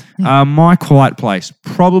 All right. My quiet place.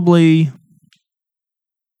 Probably,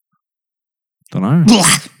 don't know.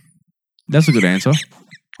 That's a good answer.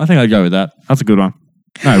 I think I'd go with that. That's a good one.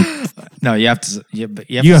 No, you have to. You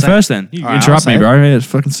go first then. You interrupt me, bro. Yeah, it's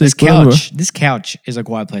fucking sick. This couch is a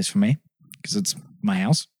quiet place for me because it's my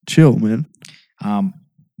house. Chill, man.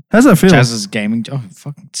 How's that feel? Jazz's gaming. Oh,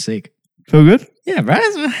 fucking sick. Feel good? Yeah, bro.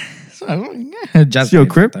 Jazz it's your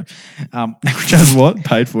crib. Jazz what?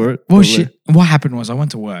 Paid for it. Well, shit. What happened was I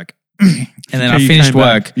went to work, and then I finished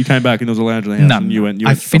work. You came back and there was a lounge in the house. No, and you went.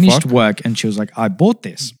 I finished work, and she was like, "I bought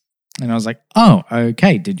this," and I was like, "Oh,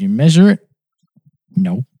 okay. Did you measure it?"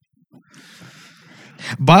 No.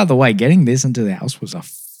 By the way, getting this into the house was a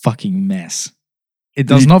fucking mess. It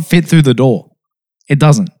does not fit through the door. It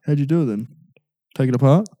doesn't. How'd you do it then? Take it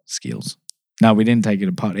apart? Skills. No, we didn't take it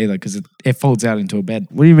apart either because it folds out into a bed.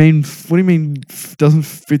 What do you mean? What do you mean doesn't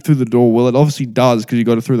fit through the door? Well, it obviously does because you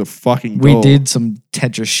got it through the fucking door. We did some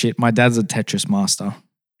Tetris shit. My dad's a Tetris master.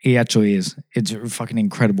 He actually is. It's fucking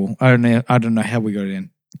incredible. I don't know how we got it in.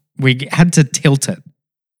 We had to tilt it.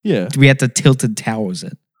 Yeah. We had to tilted towers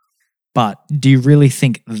it. But do you really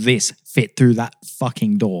think this fit through that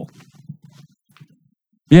fucking door?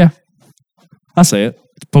 Yeah. I see it.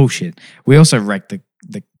 It's bullshit. We also wrecked the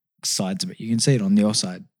sides of it. You can see it on your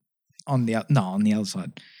side. On the other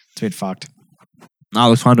side. It's a bit fucked. No, it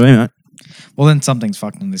looks fine to me, mate. Well, then something's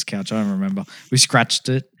fucked on this couch. I don't remember. We scratched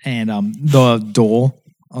it, and the door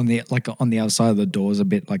on the other side of the door is a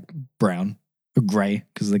bit like brown or grey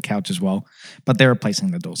because of the couch as well. But they're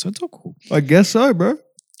replacing the door, so it's all cool. I guess so, bro.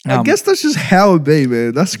 I guess that's just how it be,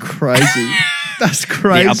 man. That's crazy. That's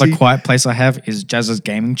crazy. The other quiet place I have is Jazz's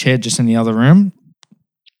gaming chair just in the other room.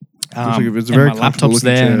 It's and my laptop's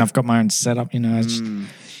there, chair. And I've got my own setup. You know, it's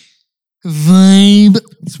vibe.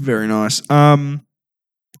 It's very nice. I don't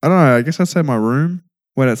know. I guess I'd say my room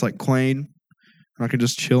when it's like clean, and I can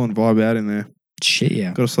just chill and vibe out in there. Shit,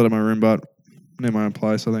 yeah. Got to set up my room, but near my own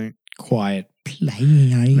place. I think quiet.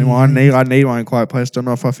 I need one in Quiet Place. Don't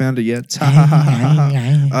know if I found it yet.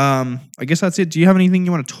 I guess that's it. Do you have anything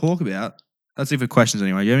you want to talk about? That's it for questions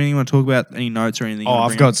anyway. Do you have anything you want to talk about? Any notes or anything? Oh,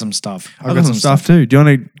 I've got some stuff. I've got some stuff too. Do you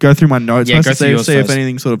want to go through my notes? Yeah, go through yours see if first.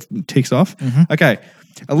 anything sort of ticks off. Mm-hmm. Okay.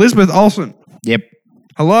 Elizabeth Olsen. Yep.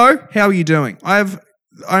 Hello. How are you doing?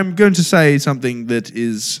 I'm going to say something that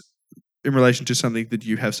is in relation to something that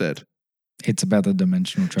you have said. It's about the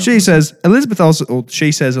dimensional travel. She says Elizabeth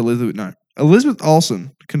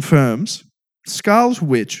Olsen confirms Scarlet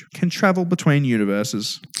Witch can travel between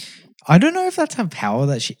universes. I don't know if that's a power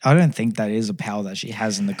that I don't think that is a power that she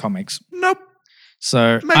has in the comics. Nope.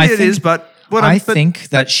 So maybe it is, but I think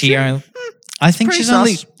that she only. I think she's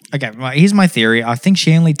only. Okay, well, here's my theory. I think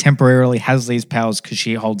she only temporarily has these powers because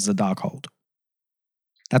she holds the Darkhold.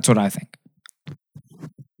 That's what I think.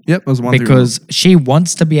 Yep, that was one because she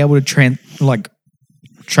wants to be able to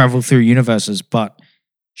travel through universes, but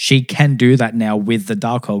she can do that now with the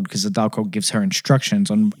Darkhold because the Darkhold gives her instructions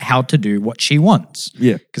on how to do what she wants.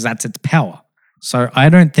 Yeah, because that's its power. So I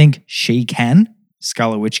don't think she can.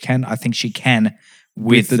 Scarlet Witch can. I think she can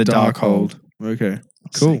with the Darkhold. Okay,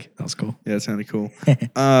 cool. Sick. That was cool. Yeah, that sounded cool.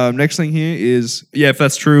 Next thing here is if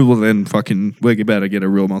that's true, well then fucking we're about to get a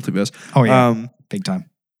real multiverse. Oh yeah, big time.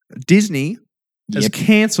 Disney has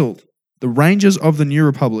cancelled the Rangers of the New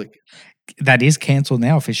Republic. That is cancelled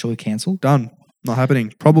now, officially cancelled. Done. Not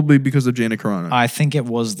happening. Probably because of Gina Carano. I think it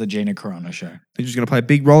was the Gina Carano show. They're just going to play a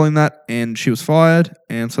big role in that, and she was fired,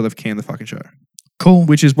 and so they've canned the fucking show. Cool.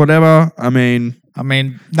 Which is whatever. I mean,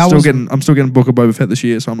 I'm still getting Book of Boba Fett this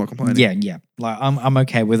year, so I'm not complaining. Yeah. Like I'm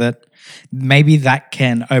okay with it. Maybe that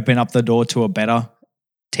can open up the door to a better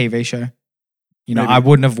TV show. You know, maybe. I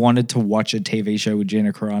wouldn't have wanted to watch a TV show with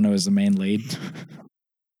Gina Carano as the main lead.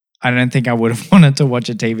 I don't think I would have wanted to watch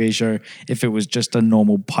a TV show if it was just a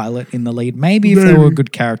normal pilot in the lead. Maybe if they were a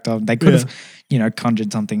good character, they could have,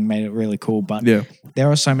 conjured something, made it really cool. But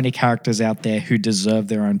there are so many characters out there who deserve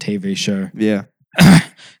their own TV show. Yeah.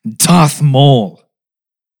 Darth Maul.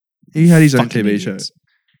 He had his own TV show.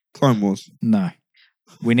 Clone Wars. No.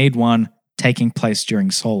 We need one taking place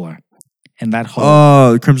during Solo. And that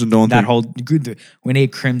whole... the Crimson Dawn thing. We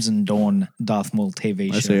need Crimson Dawn Darth Maul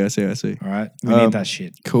TV show. I see. All right? We need that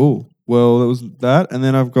shit. Cool. Well, that was that. And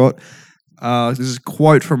then I've got... this is a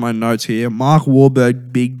quote from my notes here. Mark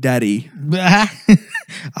Wahlberg, Big Daddy.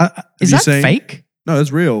 Is that fake? No,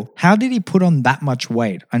 it's real. How did he put on that much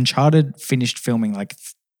weight? Uncharted finished filming like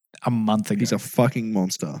a month ago. He's a fucking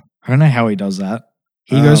monster. I don't know how he does that.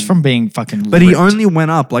 He goes from being fucking But he only went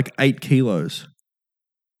up like 8 kilos.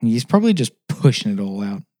 He's probably just pushing it all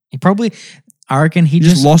out. I reckon he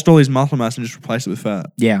just lost all his muscle mass and just replaced it with fat.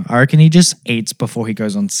 Yeah, I reckon he just eats before he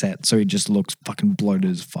goes on set, so he just looks fucking bloated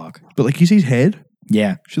as fuck. But like, you see his head?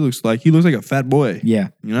 Yeah. He looks like a fat boy. Yeah.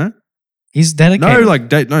 You know? He's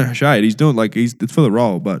dedicated. No shade. He's doing it's for the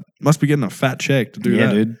role, but must be getting a fat check to do that.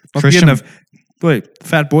 Yeah, dude.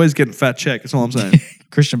 Fat boy's getting a fat check. That's all I'm saying.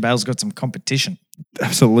 Christian Bale's got some competition.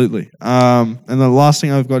 Absolutely. And the last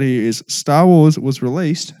thing I've got here is Star Wars was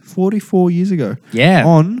released 44 years ago. Yeah.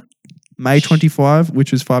 On May 25,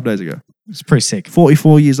 which was 5 days ago. It's pretty sick.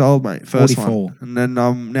 44 years old, mate. First 44. one. And then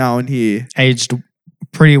now in here. Aged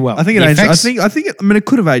pretty well. I think it aged. It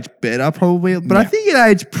could have aged better probably, but I think it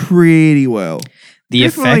aged pretty well.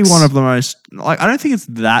 Definitely one of the most. I don't think it's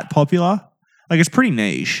that popular. It's pretty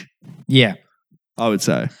niche. Yeah, I would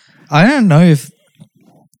say. I don't know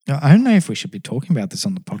if we should be talking about this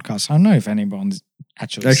on the podcast. I don't know if anyone's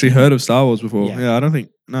actually heard of Star Wars before. Yeah, I don't think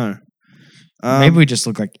no. Maybe we just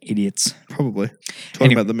look like idiots. Probably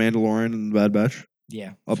talking about the Mandalorian and the Bad Batch.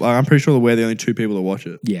 Yeah, I'm pretty sure that we're the only 2 people that watch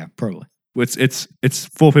it. Yeah, probably. It's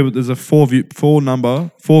 4 people. There's a 4 count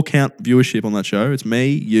viewership on that show. It's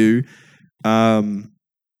me, you, the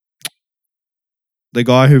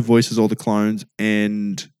guy who voices all the clones,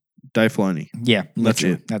 and Dave Filoni. Yeah, that's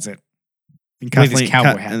it. And Kathleen,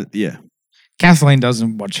 cowboy hat. Yeah. Kathleen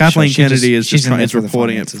doesn't watch. Kathleen Kennedy is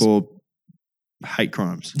reporting it for hate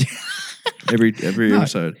crimes. every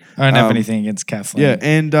episode. I don't have anything against Kathleen. Yeah,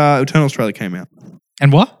 and Eternals trailer came out.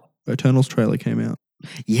 And what? Eternals trailer came out.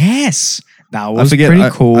 Yes, that was pretty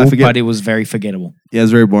cool, but it was very forgettable. Yeah, it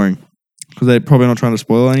was very boring because they're probably not trying to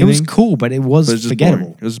spoil anything. It was cool, but it was forgettable.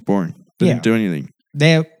 Boring. It was boring. They didn't do anything.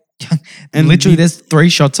 And literally, there's 3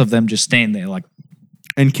 shots of them just standing there, like.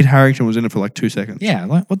 And Kit Harington was in it for like 2 seconds. Yeah,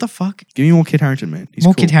 like what the fuck? Give me more Kit Harington, man. He's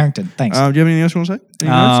more cool. Kit Harington, thanks. Do you have anything else you want to say? Any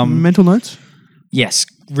notes? Mental notes? Yes,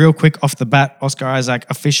 real quick off the bat, Oscar Isaac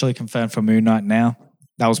officially confirmed for Moon Knight now.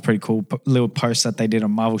 That was pretty cool. Little post that they did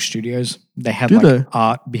on Marvel Studios. They had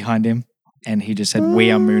art behind him, and he just said,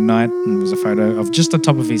 "We are Moon Knight," and it was a photo of just the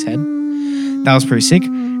top of his head. That was pretty sick.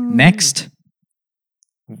 Next,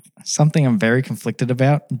 something I'm very conflicted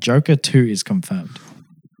about. Joker 2 is confirmed.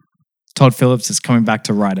 Todd Phillips is coming back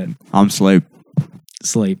to write it. I'm sleep.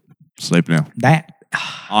 Sleep. Sleep now. That.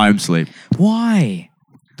 I'm sleep. Why?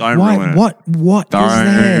 Don't Why? ruin it. What is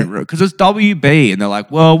that? Because it's WB, and they're like,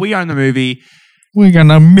 well, we own the movie. We're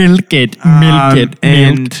gonna milk it,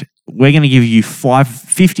 and we're gonna give you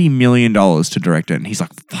 $50 million to direct it. And he's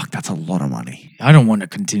like, fuck, that's a lot of money. I don't want to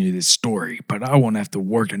continue this story, but I won't have to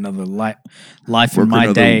work another life in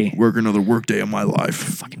my day. Work another work day of my life.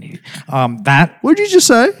 Fucking idiot. That. What did you just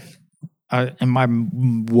say? And my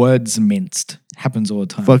words minced. Happens all the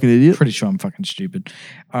time. Fucking idiot. Pretty sure I'm fucking stupid.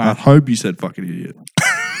 I hope you said fucking idiot.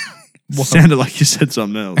 Sounded like you said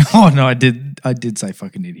something else. Oh no, I did say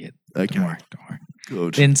fucking idiot. Okay. Don't worry.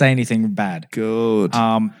 Good. Didn't say anything bad. Good.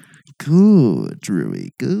 Good,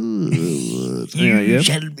 Drewy. Good. You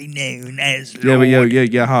shall be known as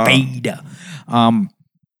Yeah. Vader.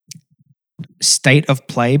 State of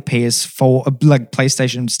Play PS4, like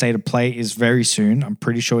PlayStation State of Play is very soon. I'm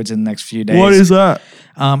pretty sure it's in the next few days. What is that?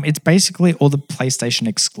 It's basically all the PlayStation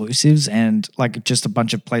exclusives and like just a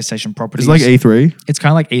bunch of PlayStation properties. It's like E3. It's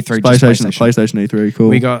kind of like E3. PlayStation E3. Cool.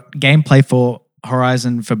 We got gameplay for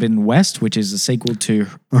Horizon Forbidden West, which is a sequel to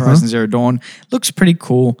Horizon Zero Dawn. Looks pretty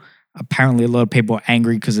cool. Apparently, a lot of people are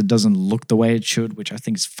angry because it doesn't look the way it should, which I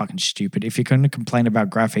think is fucking stupid. If you're going to complain about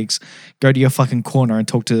graphics, go to your fucking corner and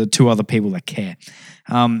talk to the 2 other people that care.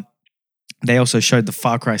 They also showed the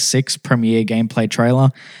Far Cry 6 premiere gameplay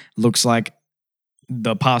trailer. Looks like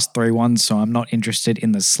the past 3 ones, so I'm not interested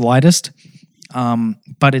in the slightest.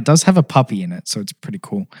 But it does have a puppy in it, so it's pretty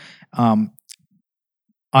cool.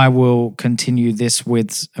 I will continue this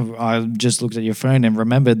with, I just looked at your phone and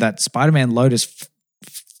remembered that Spider-Man Lotus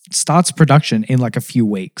starts production in like a few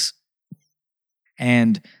weeks.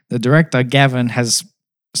 And the director, Gavin, has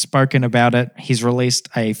spoken about it. He's released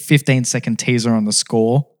a 15-second teaser on the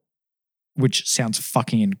score, which sounds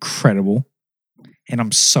fucking incredible. And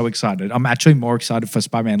I'm so excited. I'm actually more excited for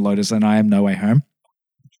Spider-Man Lotus than I am No Way Home.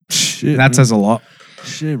 Shit. That says a lot.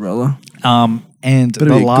 Shit, brother. And Better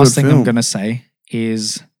the be a last good thing film. I'm going to say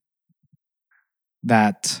is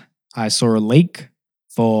that I saw a leak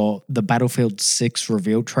for the Battlefield 6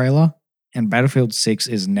 reveal trailer, and Battlefield 6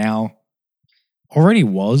 is now, already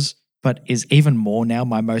was, but is even more now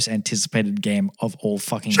my most anticipated game of all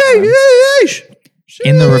fucking time.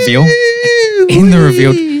 In the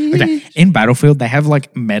reveal, okay, in Battlefield, they have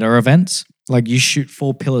like meta events, like you shoot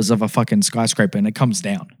 4 pillars of a fucking skyscraper and it comes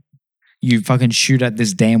down. You fucking shoot at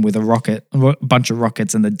this dam with a bunch of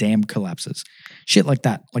rockets and the dam collapses. Shit like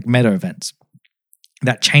that, like meta events.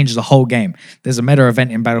 That changed the whole game. There's a meta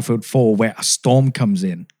event in Battlefield 4 where a storm comes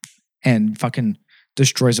in and fucking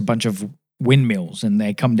destroys a bunch of windmills and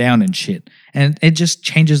they come down and shit. And it just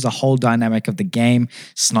changes the whole dynamic of the game.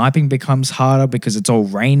 Sniping becomes harder because it's all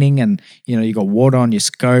raining and, you know, you got water on your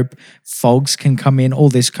scope. Fogs can come in, all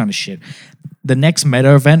this kind of shit. The next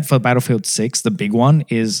meta event for Battlefield 6, the big one,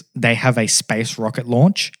 is they have a space rocket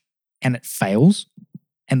launch and it fails.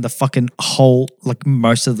 And the fucking whole, like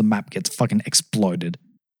most of the map gets fucking exploded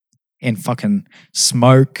in fucking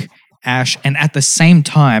smoke, ash, and at the same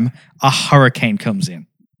time, a hurricane comes in.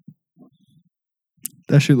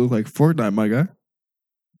 That shit look like Fortnite, my guy.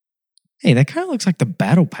 Hey, that kind of looks like the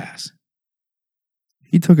battle pass.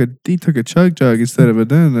 He took a chug jug instead of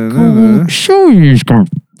a Show you guys.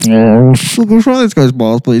 Show this guy's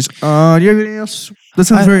balls, please. Do you have anything else? That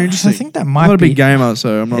sounds very interesting. I think that I'm might not a be big gamer,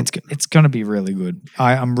 so I'm not. It's going to be really good.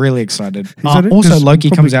 I'm really excited. that it? Also, 'Cause Loki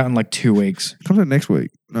probably- comes out in like 2 weeks. Comes out next week.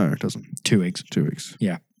 No, it doesn't. 2 weeks. 2 weeks.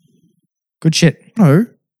 Good shit. No.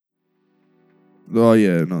 Oh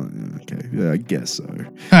yeah, no. Okay, yeah, I guess so.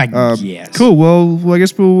 Yes. Cool. Well, I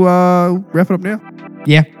guess we'll wrap it up now.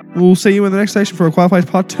 Yeah. We'll see you in the next station for a Quiet Place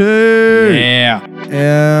Part 2. Yeah.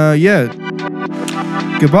 Yeah.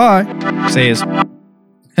 Goodbye. See yous.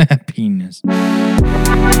 Penis.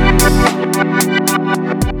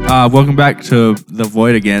 Welcome back to The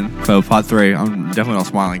Void again for part 3. I'm definitely not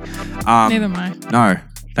smiling. Neither am I. No.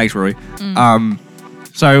 Thanks, Rory.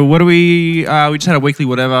 So what do we just had a weekly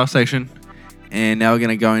whatever section, and now we're going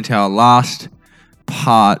to go into our last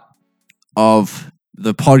part of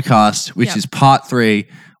the podcast, which is part 3,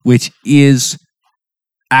 which is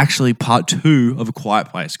actually part 2 of A Quiet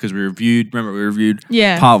Place, because we reviewed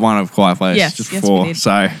part 1 of Quiet Place just before. we did.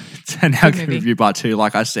 So now Good we can movie. review part 2,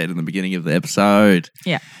 like I said in the beginning of the episode.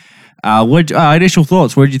 Yeah. What initial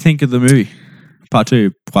thoughts? What did you think of the movie? Part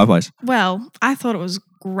 2, Quiet Place. Well, I thought it was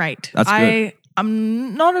great. That's good.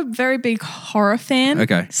 I'm not a very big horror fan.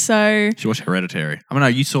 Okay. So, Did you watch Hereditary? I mean, no,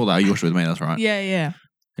 you saw that. You watched it with me. That's right. yeah.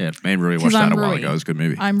 Yeah, me and Rui 'Cause watched that I'm a while Rui. ago. It was a good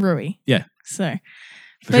movie. I'm Rui. Yeah. So,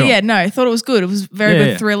 But sure. yeah, no, I thought it was good. It was very Yeah,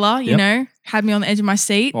 good yeah. thriller, you Yep. know, had me on the edge of my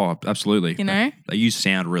seat, Oh, absolutely. you know? They use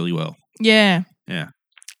sound really well. Yeah. Yeah.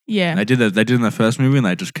 Yeah. They did that. They did in the first movie, and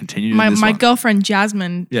they just continued My in this one. girlfriend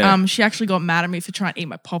Jasmine, Yeah. she actually got mad at me for trying to eat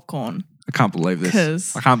my popcorn I can't believe this.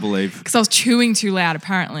 'Cause- I can't believe. because I was chewing too loud,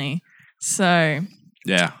 apparently. So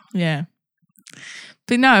Yeah. yeah,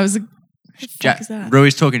 but no, it was. What the fuck is that?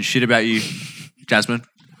 Rui's talking shit about you, Jasmine.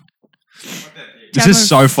 This Jasmine, is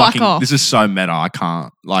so fuck fucking. off. This is so meta. I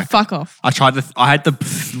can't like. Fuck off. I tried to. I had to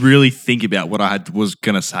really think about what I was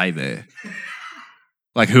gonna say there.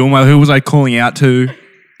 Like who was I calling out to?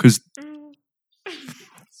 Because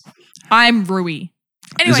I'm Rui.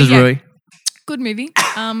 Anyway, this is yeah, Rui. good movie.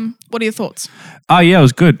 What are your thoughts? Oh yeah, it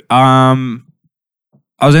was good. I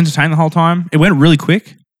was entertained the whole time. It went really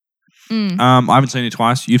quick. Mm. I haven't seen it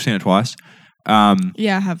twice. You've seen it twice.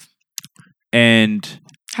 Yeah, I have And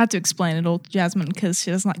had to explain it all to Jasmine because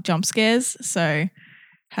she doesn't like jump scares, so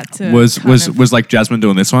had to. was like Jasmine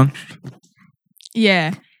doing this one?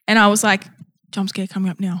 Yeah, and I was like, jump scare coming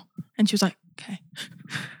up now, and she was like, okay,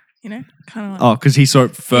 you know, kind of like. Oh, because he saw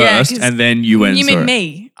it first, 'cause and then you went. You and saw mean it.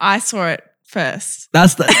 me? I saw it first.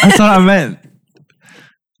 That's what I meant.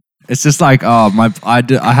 It's just like I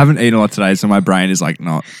haven't eaten a lot today, so my brain is like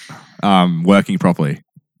not working properly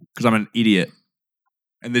because I'm an idiot.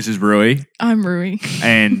 And this is Rui, I'm Rui.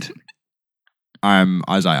 and I'm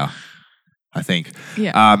Isaiah, I think.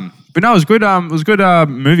 Yeah. But no, it was good. It was a good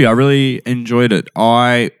movie. I really enjoyed it.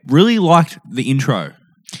 I really liked the intro.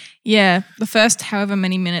 Yeah, the first however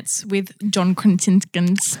many minutes with John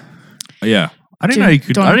Krasinski's. Yeah. I didn't John- know you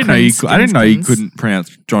could. John I didn't know you Krasinski's. couldn't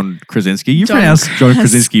pronounce John Krasinski. You John pronounced John Kras-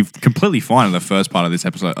 Krasinski completely fine in the first part of this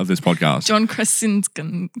episode of this podcast. John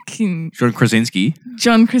Krasinski. John Krasinski.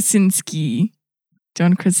 John Krasinski.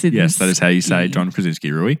 John Krasinski. Yes, that is how you say John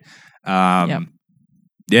Krasinski, Rui. Yep.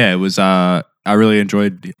 Yeah, it was. I really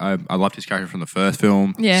enjoyed. I loved his character from the first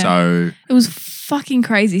film. Yeah. So, It was fucking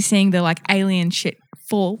crazy seeing the like alien shit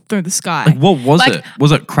fall through the sky. like, what was Like, it?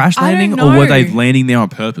 Was it crash I landing, don't or were they know. landing there on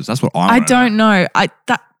purpose? That's what I wanna know. don't know.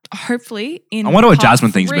 Hopefully in. I wonder what part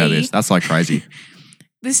Jasmine thinks about 3 this. That's like crazy.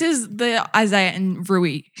 This is the Isaiah and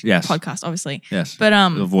Rui Yes. podcast, obviously. Yes. But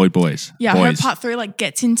The Void Boys. yeah, I hope Boys. part 3 like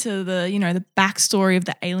gets into the the backstory of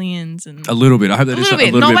the aliens and A little bit. I hope a that little is bit,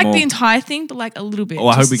 a little not bit like more. the entire thing, but like a little bit. Oh,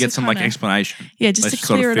 I hope just we to get some like kinda- explanation. Yeah, just Let's to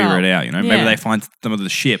sort of clear figure it it up. out. You know, Yeah. maybe they find some of the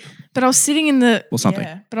ship. But I was sitting in the Or something.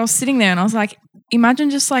 Yeah, but I was sitting there and I was like, imagine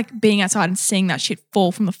just like being outside and seeing that shit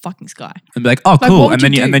fall from the fucking sky. And be like, oh, Like, cool. what would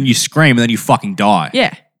And you then do? you scream and then you fucking die.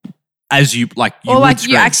 Yeah. As you like you Or would like you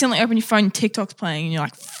scream. accidentally open your phone, TikTok's playing, and you're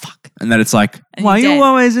like, fuck. And then it's like, And why are you're you dead.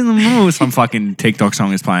 always in the mood? Some fucking TikTok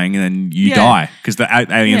song is playing and then you Yeah. die. Because the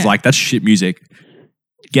alien's Yeah. like, that's shit music.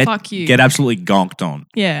 Fuck you. Get absolutely gonked on.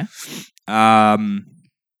 Yeah.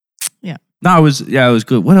 Yeah. No, it was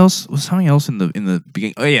good. What else? Was something else in the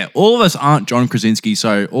beginning? Oh yeah. All of us aren't John Krasinski,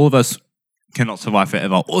 so all of us cannot survive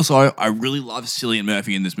forever. Also, I really love Cillian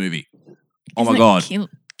Murphy in this movie. Oh my Isn't it god.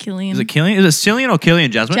 Killian. Is it Killian? Is it Cillian or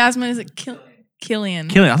Killian, Jasmine? Jasmine, is it Killian?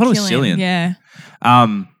 Killian. I thought it was Cillian. Yeah.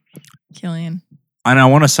 Um, Killian. and I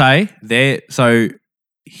want to say so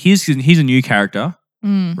he's a new character,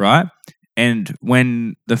 Mm. right? And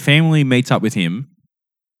when the family meets up with him,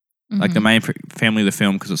 like the Mhm. main family of the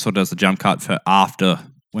film, because it sort of does the jump cut for after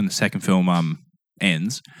when the second film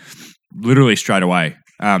ends, literally straight away.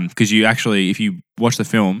 Because you actually, if you watch the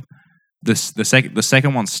film, the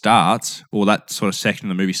second one starts, or that sort of section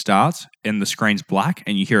of the movie starts, and the screen's black,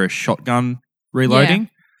 and you hear a shotgun reloading.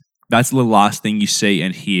 That's the last thing you see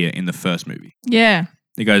and hear in the first movie. Yeah.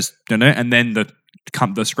 It goes, and then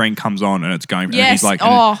the screen comes on, and it's going. And Yes. he's like,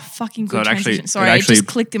 fucking so good it actually- transition. Sorry, it it actually- just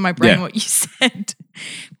clicked in my brain yeah. what you said.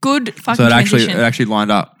 Good fucking so it transition. actually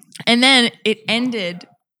lined up. And then it ended.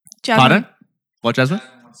 Jasmine, Pardon? What, Jasmine?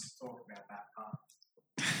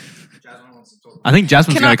 I think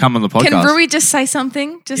Jasmine's Can going I- to come on the podcast. Can Rui just say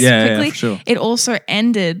something? Just Yeah, quickly. for sure. It also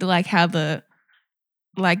ended like how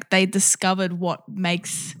they discovered what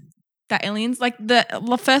makes the aliens. Like the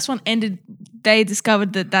first one ended, they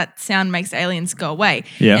discovered that sound makes aliens go away.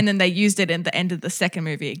 Yeah. And then they used it at the end of the second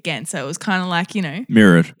movie again. So it was kind of like,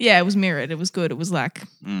 Mirrored. yeah, it was mirrored. It was good. It was like,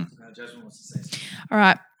 Mm. all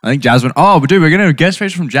right, I think Jasmine. Oh, but dude, we're getting a guest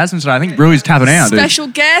feature from Jasmine today. I think Rui's tapping out, dude. special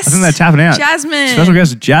guest. I think they're tapping out. Jasmine. Special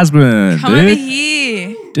guest Jasmine, Come over dude.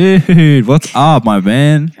 here. Dude, what's up, my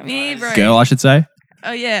man? Come here, bro. Girl, I should say.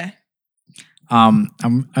 Oh, yeah. I'm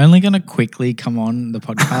only gonna quickly come on the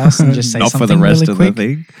podcast and just say Not something for the rest really of quick.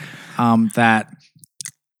 the thing. That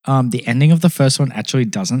the ending of the first one actually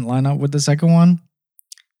doesn't line up with the second one,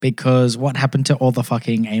 because what happened to all the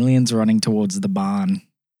fucking aliens running towards the barn?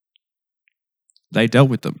 They dealt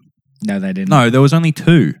with them. No, they didn't. No, there was only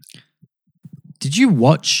 2. Did you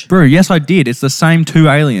watch? Bro, yes, I did. It's the same 2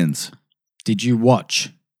 aliens. Did you watch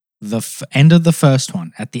the end of the first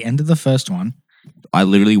one? At the end of the first one, I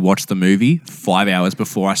literally watched the movie 5 hours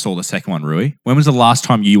before I saw the second one, Rui. When was the last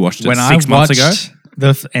time you watched it? when 6 I months ago? watched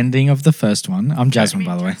the ending of the first one, I'm Jasmine,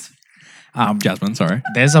 by the way. Jasmine, sorry.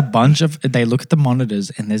 There's a bunch of. They look at the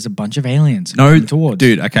monitors, and there's a bunch of aliens. No, coming towards.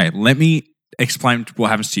 dude, okay, let me explain what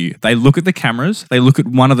happens to you. They look at the cameras, they look at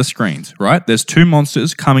one of the screens, right? There's 2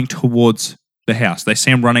 monsters coming towards the house. They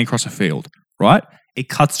see them running across a field, right? It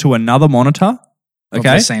cuts to another monitor, Of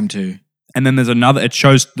okay? the same 2. And then there's another, it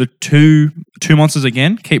shows the two monsters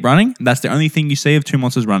again, keep running. That's the only thing you see of 2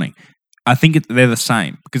 monsters running. I think they're the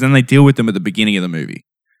same because then they deal with them at the beginning of the movie.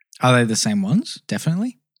 Are they the same ones?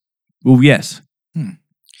 Definitely. Well, yes.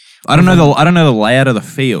 I don't know the layout of the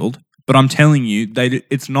field, but I'm telling you,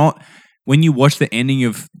 it's not. When you watch the ending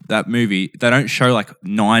of that movie, they don't show like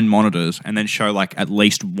 9 monitors and then show like at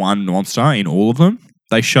least 1 monster in all of them.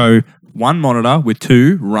 They show 1 monitor with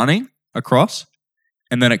 2 running across,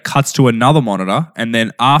 and then it cuts to another monitor, and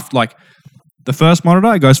then after like the first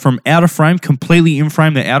monitor, it goes from out of frame, completely in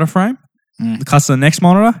frame to out of frame. It cuts to the next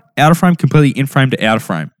monitor, out of frame, completely in frame to out of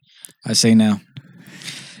frame. I see now.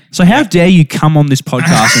 So how dare you come on this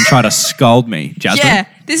podcast and try to scold me, Jasmine? Yeah,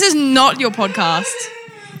 this is not your podcast.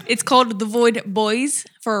 It's called The Void Boys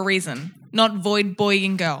for a reason, not Void Boy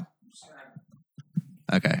and Girl.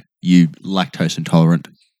 Okay, you lactose intolerant.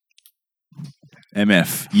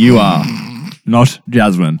 MF, you are not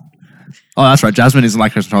Jasmine. Oh, that's right. Jasmine is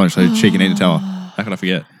lactose intolerant, so she can eat to tell her. How could I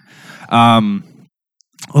forget?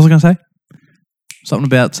 What was I going to say? Something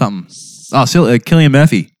about something. Oh, Cillian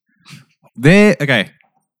Murphy. Okay.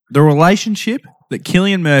 The relationship that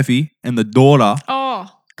Cillian Murphy and the daughter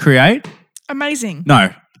create. Amazing.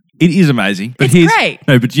 No, it is amazing. But It's great.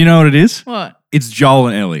 No, but do you know what it is? What? It's Joel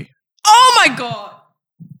and Ellie. Oh my God.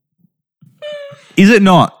 Is it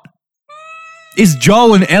not? It's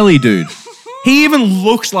Joel and Ellie, dude. He even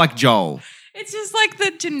looks like Joel. It's just like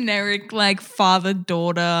the generic like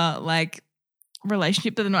father-daughter like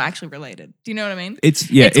relationship that they're not actually related. Do you know what I mean? It's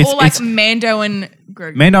all like Mando and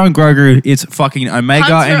Grogu. Mando and Grogu. It's fucking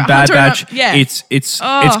Omega and Bad Hunter Batch. It's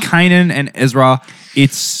Kanan and Ezra.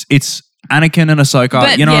 It's Anakin and Ahsoka.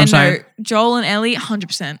 But you know what I'm saying? No, Joel and Ellie,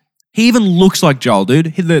 100%. He even looks like Joel,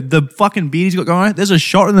 dude. The fucking beard he's got going on. There's a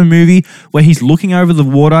shot in the movie where he's looking over the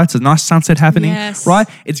water. It's a nice sunset happening, right?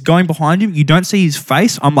 It's going behind him. You don't see his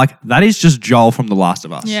face. I'm like, that is just Joel from The Last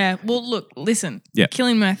of Us. Yeah. Well, look, listen. Yeah.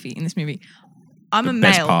 Cillian Murphy in this movie. I'm The a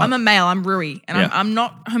best male. part. I'm a male. I'm Rui. And Yeah. I'm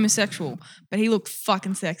not homosexual, but he looked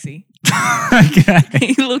fucking sexy. Okay.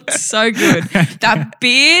 He looked so good. That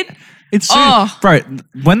beard. It's bro.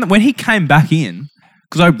 When he came back in,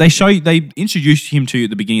 because they introduced him to you at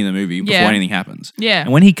the beginning of the movie before anything happens. Yeah.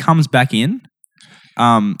 And when he comes back in,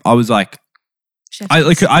 I was like,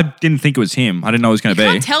 I didn't think it was him. I didn't know it was going to You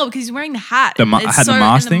be. can't tell because he's wearing the hat. The It's had the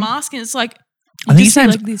mask and thing? the mask, and it's like I think just his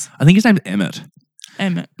name's like this. I think his name's Emmett.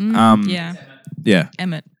 Emmett. Yeah. Yeah.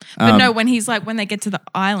 Emmett. But no, when he's like, when they get to the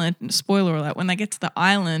island, spoiler alert, when they get to the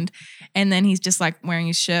island and then he's just like wearing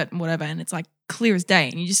his shirt and whatever, and it's like clear as day,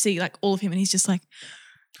 and you just see like all of him, and he's just like,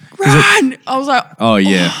 run! I was like, Oh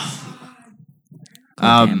yeah.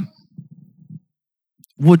 damn.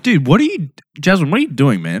 Well, dude, Jasmine? What are you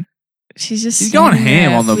doing, man? She's just He's going sitting ham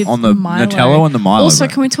there on the with Milo. Nutella and the Milo. Also,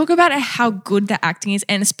 bro. can we talk about how good the acting is,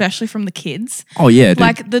 and especially from the kids? Oh yeah, dude.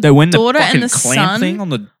 Like the They win daughter fucking and the clamp son. thing on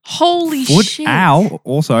the Holy foot. shit! Ow!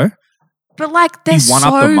 Also, But like they're He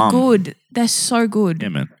one-upped the so mum. good. They're so good. yeah,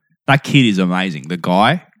 man. That kid is amazing. The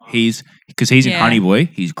guy, because he's in Yeah. Honey Boy,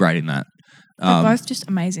 he's great in that. They're both just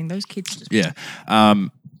amazing. Those kids. Just Yeah.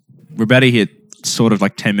 We're about to hit sort of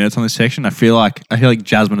like 10 minutes on this section. I feel like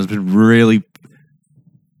Jasmine has been really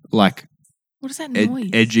like What is that noise?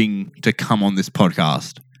 edging to come on this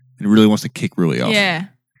podcast and really wants to kick Rui off. Yeah.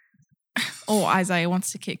 Or Isaiah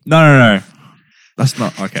wants to kick. No. That's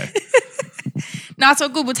not okay. No, it's all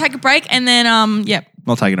good. We'll take a break and then yep.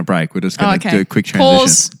 Not taking a break. We're just going to okay. do a quick transition.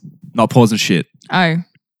 Pause. Not pausing shit. Oh.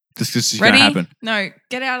 This is going Ready? to happen. No,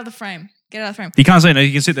 get out of the frame. Get out of the frame. You can't say no.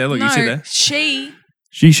 You can sit there. Look, no, you sit there. she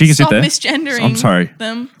She can sit stop there. misgendering I'm sorry.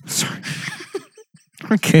 them. Sorry.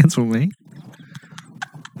 Don't cancel me.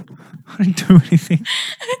 I didn't do anything.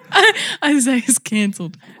 Isaiah's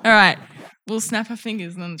cancelled. All right. We'll snap our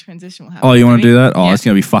fingers and then the transition will happen. Oh, you want to Ready? do that? Oh, Yeah. it's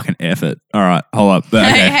going to be fucking effort. All right. Hold up.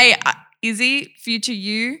 But, okay. Hey, Izzy, future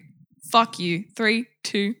you, fuck you. 3,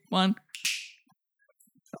 2, 1.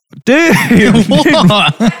 Dude.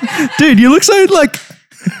 Dude, you look so like...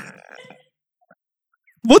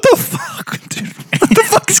 What the fuck? Dude, what the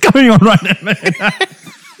fuck is going on right now, man?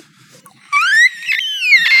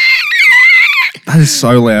 is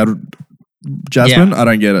so loud. Jasmine, I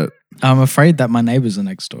don't get it. I'm afraid that my neighbors are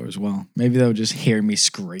next door as well. Maybe they'll just hear me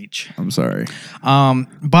screech. I'm sorry.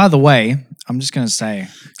 By the way, I'm just gonna say,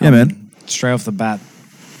 man, straight off the bat,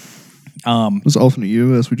 this alternate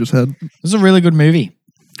universe we just had. This is a really good movie.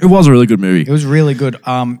 It was a really good movie. It was really good.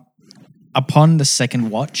 Upon the second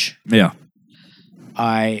watch,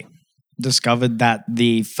 I discovered that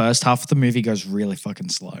the first half of the movie goes really fucking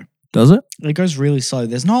slow. Does it? It goes really slow.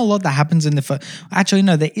 There's not a lot that happens in the first. Actually,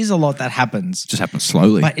 no, there is a lot that happens. It just happens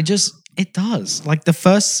slowly. But it does. Like the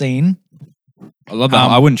first scene. I love that.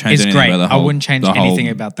 I wouldn't change anything about the whole. I wouldn't change anything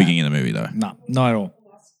about that. Beginning of the movie, though. No, not at all.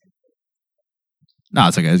 No,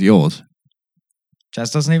 it's okay. It's yours.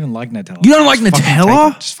 Jazz doesn't even like Nutella. You don't like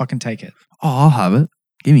Nutella? Just fucking take it. Oh, I'll have it.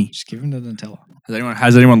 Give me. Just give him the Nutella.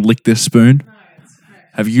 Has anyone licked this spoon?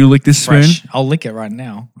 Have you licked this Fresh. spoon? I'll lick it right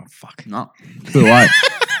now. Oh, fuck. No. Too late.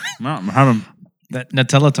 No, I'm having. That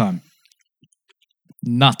Nutella time.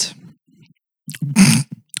 Nut.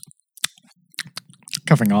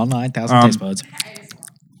 Covering all 9,000 taste buds.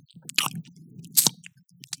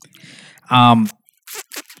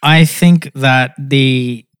 I think that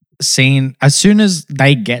the scene, as soon as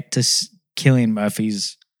they get to Cillian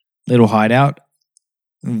Murphy's little hideout,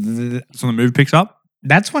 So the movie picks up?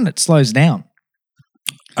 that's when it slows down.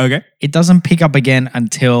 Okay. It doesn't pick up again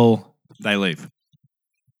until They leave.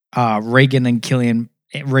 Regan and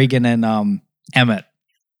Emmett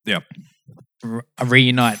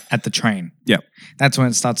reunite at the train. Yep. That's when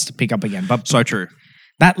it starts to pick up again. But So true.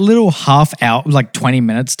 that little half hour, like 20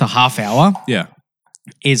 minutes to half hour, Yeah.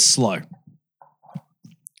 is slow.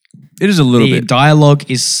 It is a little The bit. dialogue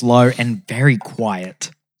is slow and very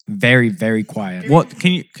quiet. Very, very quiet. What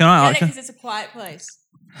can I? Because it's a quiet place.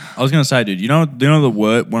 I was gonna say, dude. You know the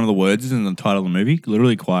word. One of the words is in the title of the movie.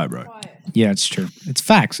 Literally quiet, bro. Yeah, it's true. It's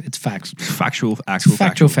facts. It's facts. Factual.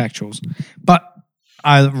 Factuals. But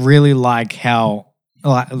I really like how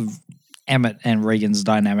Emmett and Regan's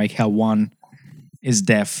dynamic, how one is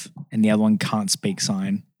deaf and the other one can't speak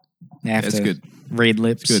sign. They have That's to good. read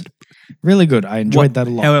lips. It's good. Really good. I enjoyed that a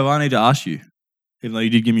lot. However, I need to ask you, even though you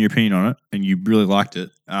did give me your opinion on it and you really liked it,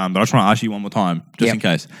 but I just want to ask you one more time, just in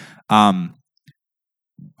case.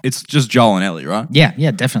 It's just Joel and Ellie, right?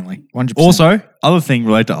 Yeah, definitely. 100%. Also, other thing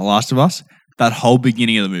related to The Last of Us, that whole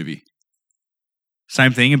beginning of the movie.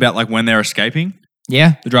 Same thing about like when they're escaping,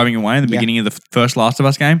 yeah, they're driving away in the beginning of the first Last of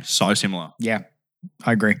Us game. So similar. Yeah,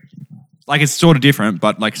 I agree. Like it's sort of different,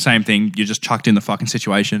 but like same thing. You're just chucked in the fucking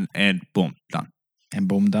situation and boom, done. And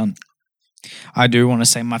boom, done. I do want to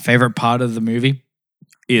say my favorite part of the movie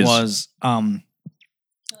was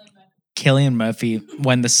Cillian Murphy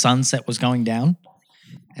when the sunset was going down.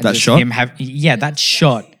 And that just shot? That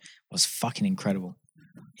shot was fucking incredible.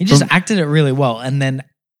 He just acted it really well. And then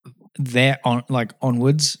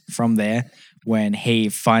onwards from there, when he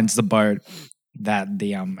finds the boat that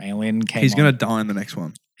the alien came He's on, going to die in the next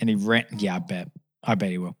one. and he ran. Yeah, I bet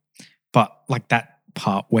he will. But like that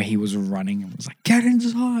part where he was running and was like, "Get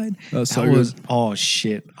inside." That's That was oh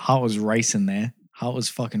shit. Heart was racing there. Heart was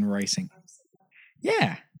fucking racing.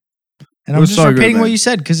 Yeah. And I'm was just so good, repeating what man. you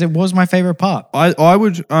said because it was my favorite part. I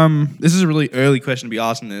would this is a really early question to be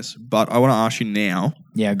asking this, but I want to ask you now.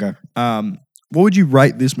 Yeah, go. What would you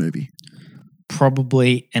rate this movie?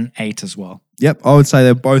 Probably an 8 as well. Yep, I would say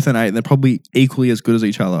they're both an 8. They're probably equally as good as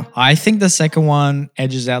each other. I think the second one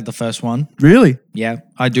edges out the first one. Really? Yeah,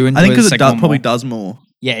 I do enjoy I think the because it second one probably more. does more.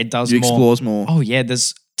 Yeah, it does It more. explores more. Oh yeah,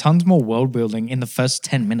 there's tons more world building in the first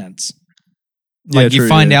 10 minutes. Yeah, Like you true,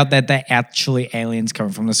 find yeah. out that they're actually aliens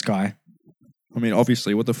coming from the sky. I mean,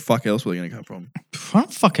 obviously, what the fuck else were they going to come from? I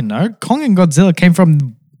don't fucking know. Kong and Godzilla came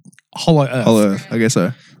from Hollow Earth. Hollow Earth, I guess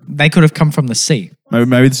so. They could have come from the sea.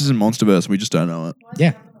 Maybe this isn't Monsterverse. We just don't know it.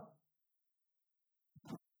 Yeah.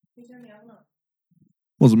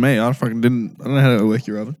 Wasn't me. I don't know how to work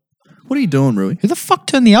your oven. What are you doing, Rui? Who the fuck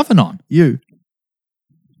turned the oven on? You.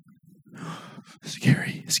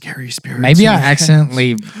 Scary spirit. Maybe I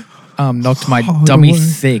accidentally knocked my Oh, dummy no way.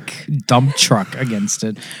 thick dump truck against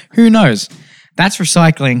it. Who knows? That's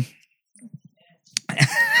recycling.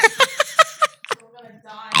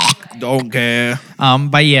 Don't care.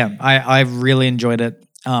 But yeah, I really enjoyed it.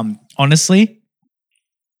 Honestly,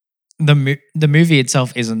 the movie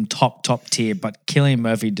itself isn't top tier, but Cillian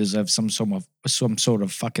Murphy deserves some sort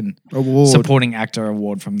of fucking Award. supporting actor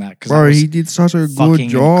award from that. Bro, he did such a good fucking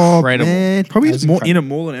job, incredible. man. Probably That was more in it incredible.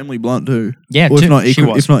 more than Emily Blunt too. Yeah, or if too, not she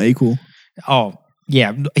equal. was. If not equal. Oh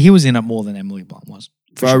yeah, he was in it more than Emily Blunt was.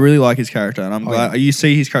 But I really like his character, and I'm glad yeah. you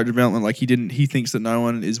see his character development. Like he thinks that no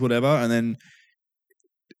one is whatever, and then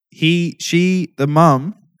the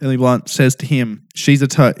mum Emily Blunt says to him, she's the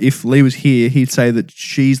type, if Lee was here, he'd say that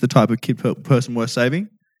she's the type of person worth saving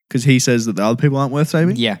because he says that the other people aren't worth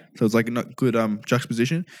saving. Yeah. So it's like a not good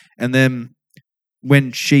juxtaposition. And then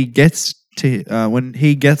when he gets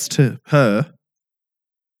to her,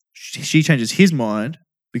 she changes his mind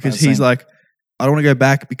because he's like, I don't want to go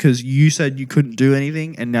back because you said you couldn't do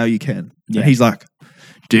anything and now you can. Yeah. And he's like,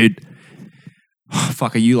 dude,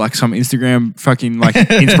 fuck, are you like some Instagram fucking like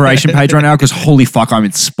inspiration page right now? Because holy fuck, I'm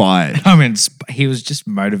inspired. He was just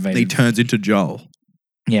motivated. He turns into Joel.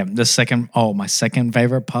 Yeah. My second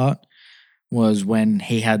favorite part was when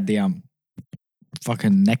he had the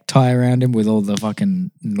fucking necktie around him with all the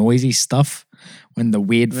fucking noisy stuff. When the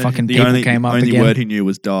weird fucking people came up again. The only word he knew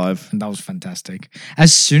was dive. And that was fantastic.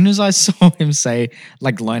 As soon as I saw him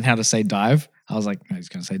learn how to say dive, I was like, no, he's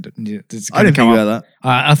going to say, I didn't think about that.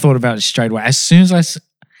 I thought about it straight away. As soon as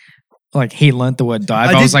he learned the word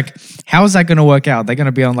dive, I was like, how is that going to work out? They're going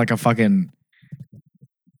to be on like a fucking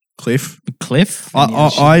cliff.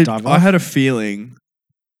 I had a feeling,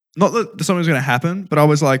 not that something was going to happen, but I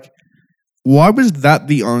was like, why was that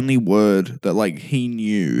the only word that like he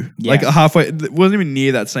knew? Yeah. Like halfway, it wasn't even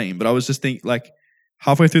near that scene, but I was just thinking like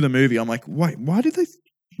halfway through the movie, I'm like, wait, why did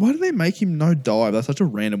they make him know dive? That's such a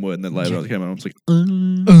random word. And then later I came out, I was like,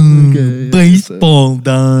 okay, baseball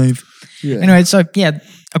dive. Yeah. Anyway, so yeah,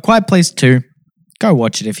 A Quiet Place 2. Go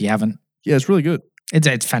watch it if you haven't. Yeah, it's really good.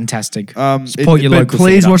 It's fantastic. Support your local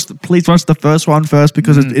please watch the first one first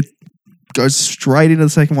because it goes straight into the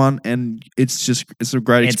second one, and it's a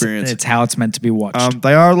great experience. It's how it's meant to be watched.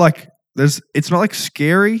 They are like it's not like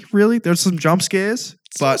scary really. There's some jump scares,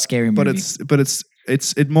 but scary movie. It's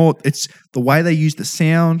the way they use the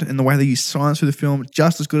sound and the way they use silence for the film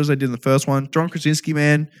just as good as they did in the first one. John Krasinski,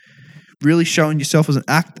 man, really showing yourself as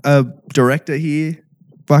a director here.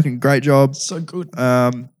 Fucking great job. So good.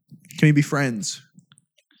 Can we be friends?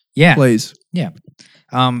 Yeah, please. Yeah.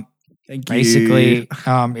 Thank Basically, you.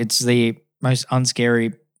 It's the most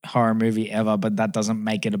unscary horror movie ever, but that doesn't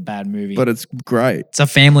make it a bad movie. But it's great. It's a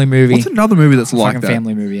family movie. What's another movie that's like that?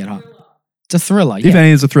 Family movie at heart. It's a thriller. If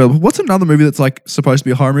any, it's a thriller. What's another movie that's like supposed to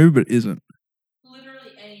be a horror movie but isn't?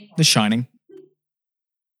 Literally any. The Shining.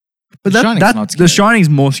 But The Shining's not scary. The Shining's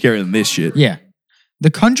more scary than this shit. Yeah.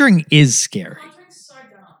 The Conjuring is scary. Conjuring's so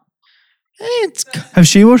dumb. Have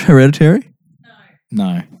she watched Hereditary?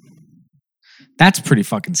 No. That's pretty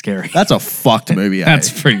fucking scary. That's a fucked movie.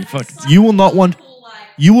 That's pretty fucking. You will not want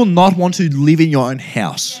to live in your own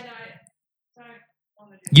house.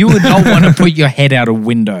 You would not want to put your head out a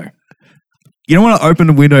window. You don't want to open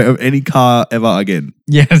the window of any car ever again.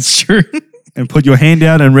 Yeah, it's true. And put your hand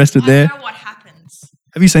down and rest it there. I know what happens.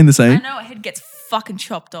 Have you seen the scene? I know a head gets fucking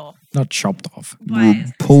chopped off. Not chopped off.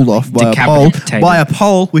 Pulled off by Decapitated. a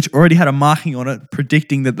pole which already had a marking on it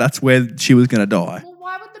predicting that that's where she was going to die. Well,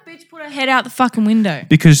 why would the bitch put her head out the fucking window?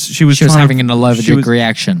 Because she was having an allergic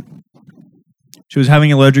reaction. She was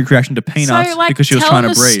having an allergic reaction to peanuts because she was trying to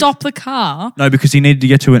breathe. Tell them to stop the car. No, because he needed to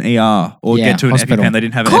get to an ER or get to an EpiPen. They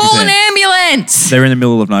didn't have an EpiPen. Call an ambulance. They were in the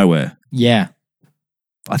middle of nowhere. Yeah.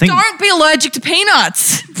 I think. Don't be allergic to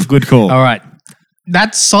peanuts. Good call. All right.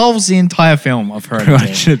 That solves the entire film of her.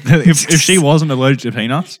 if she wasn't allergic to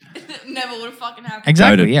peanuts, never would have fucking happened.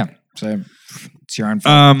 Exactly. Yeah. So it's your own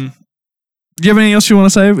fault. Do you have anything else you want to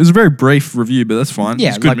say? It was a very brief review, but that's fine. Yeah,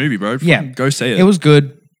 it's a good movie, bro. Yeah. Go see it. It was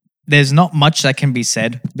good. There's not much that can be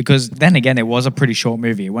said because then again, it was a pretty short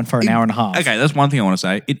movie. It went for an hour and a half. Okay, that's one thing I want to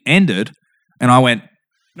say. It ended, and I went,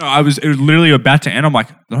 no, it was literally about to end. I'm like,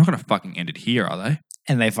 they're not going to fucking end it here, are they?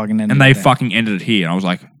 And they fucking ended it. And they fucking ended it here. And I was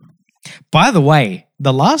like, by the way,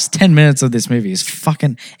 the last 10 minutes of this movie is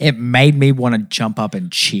fucking, it made me want to jump up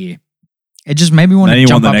and cheer. It just made me want to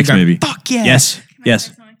jump up and go, movie. Fuck yeah. Yes.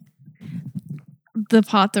 The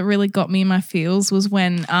part that really got me in my feels was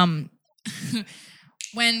when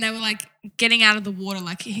when they were like getting out of the water,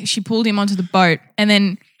 like she pulled him onto the boat and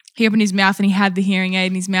then he opened his mouth and he had the hearing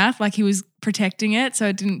aid in his mouth, like he was protecting it so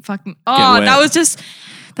it didn't fucking,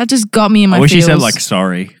 that just got me in my feels. I wish he said like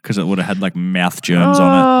sorry because it would have had like mouth germs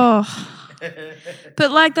on it.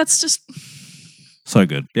 But like that's just so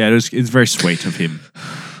good. Yeah, it's very sweet of him.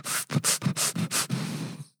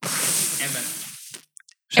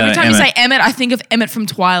 Every time you say Emmett, I think of Emmett from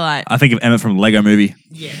Twilight. I think of Emmett from Lego Movie.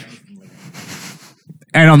 Yeah.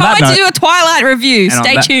 And on that note, to do a Twilight review.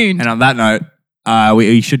 Stay tuned. And on that note,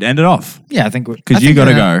 we should end it off. Yeah, I think because you got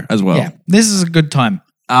to go as well. Yeah, this is a good time.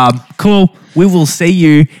 Cool. We will see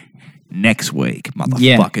you next week,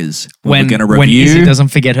 motherfuckers. Yeah. We're gonna review. When Izzy doesn't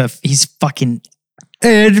forget his fucking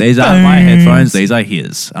headphones. These are my headphones. These are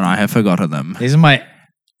his, and I have forgotten them. These are my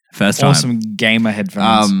first awesome gamer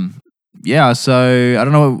headphones. yeah, so I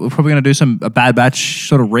don't know. We're probably going to do a Bad Batch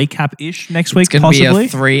sort of recap-ish next week, It's going to be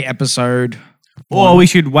possibly. a 3-episode. Or we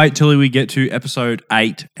should wait till we get to episode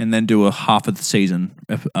 8 and then do a half of the season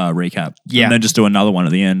recap. Yeah. And then just do another one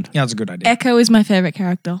at the end. Yeah, that's a good idea. Echo is my favorite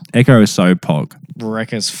character. Echo is so pog.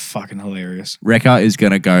 Wrecker's fucking hilarious. Wrecker is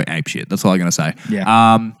going to go apeshit. That's all I'm going to say.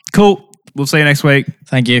 Yeah. Cool. We'll see you next week.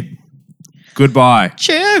 Thank you. Goodbye.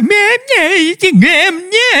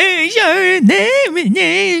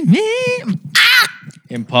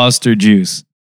 Imposter juice.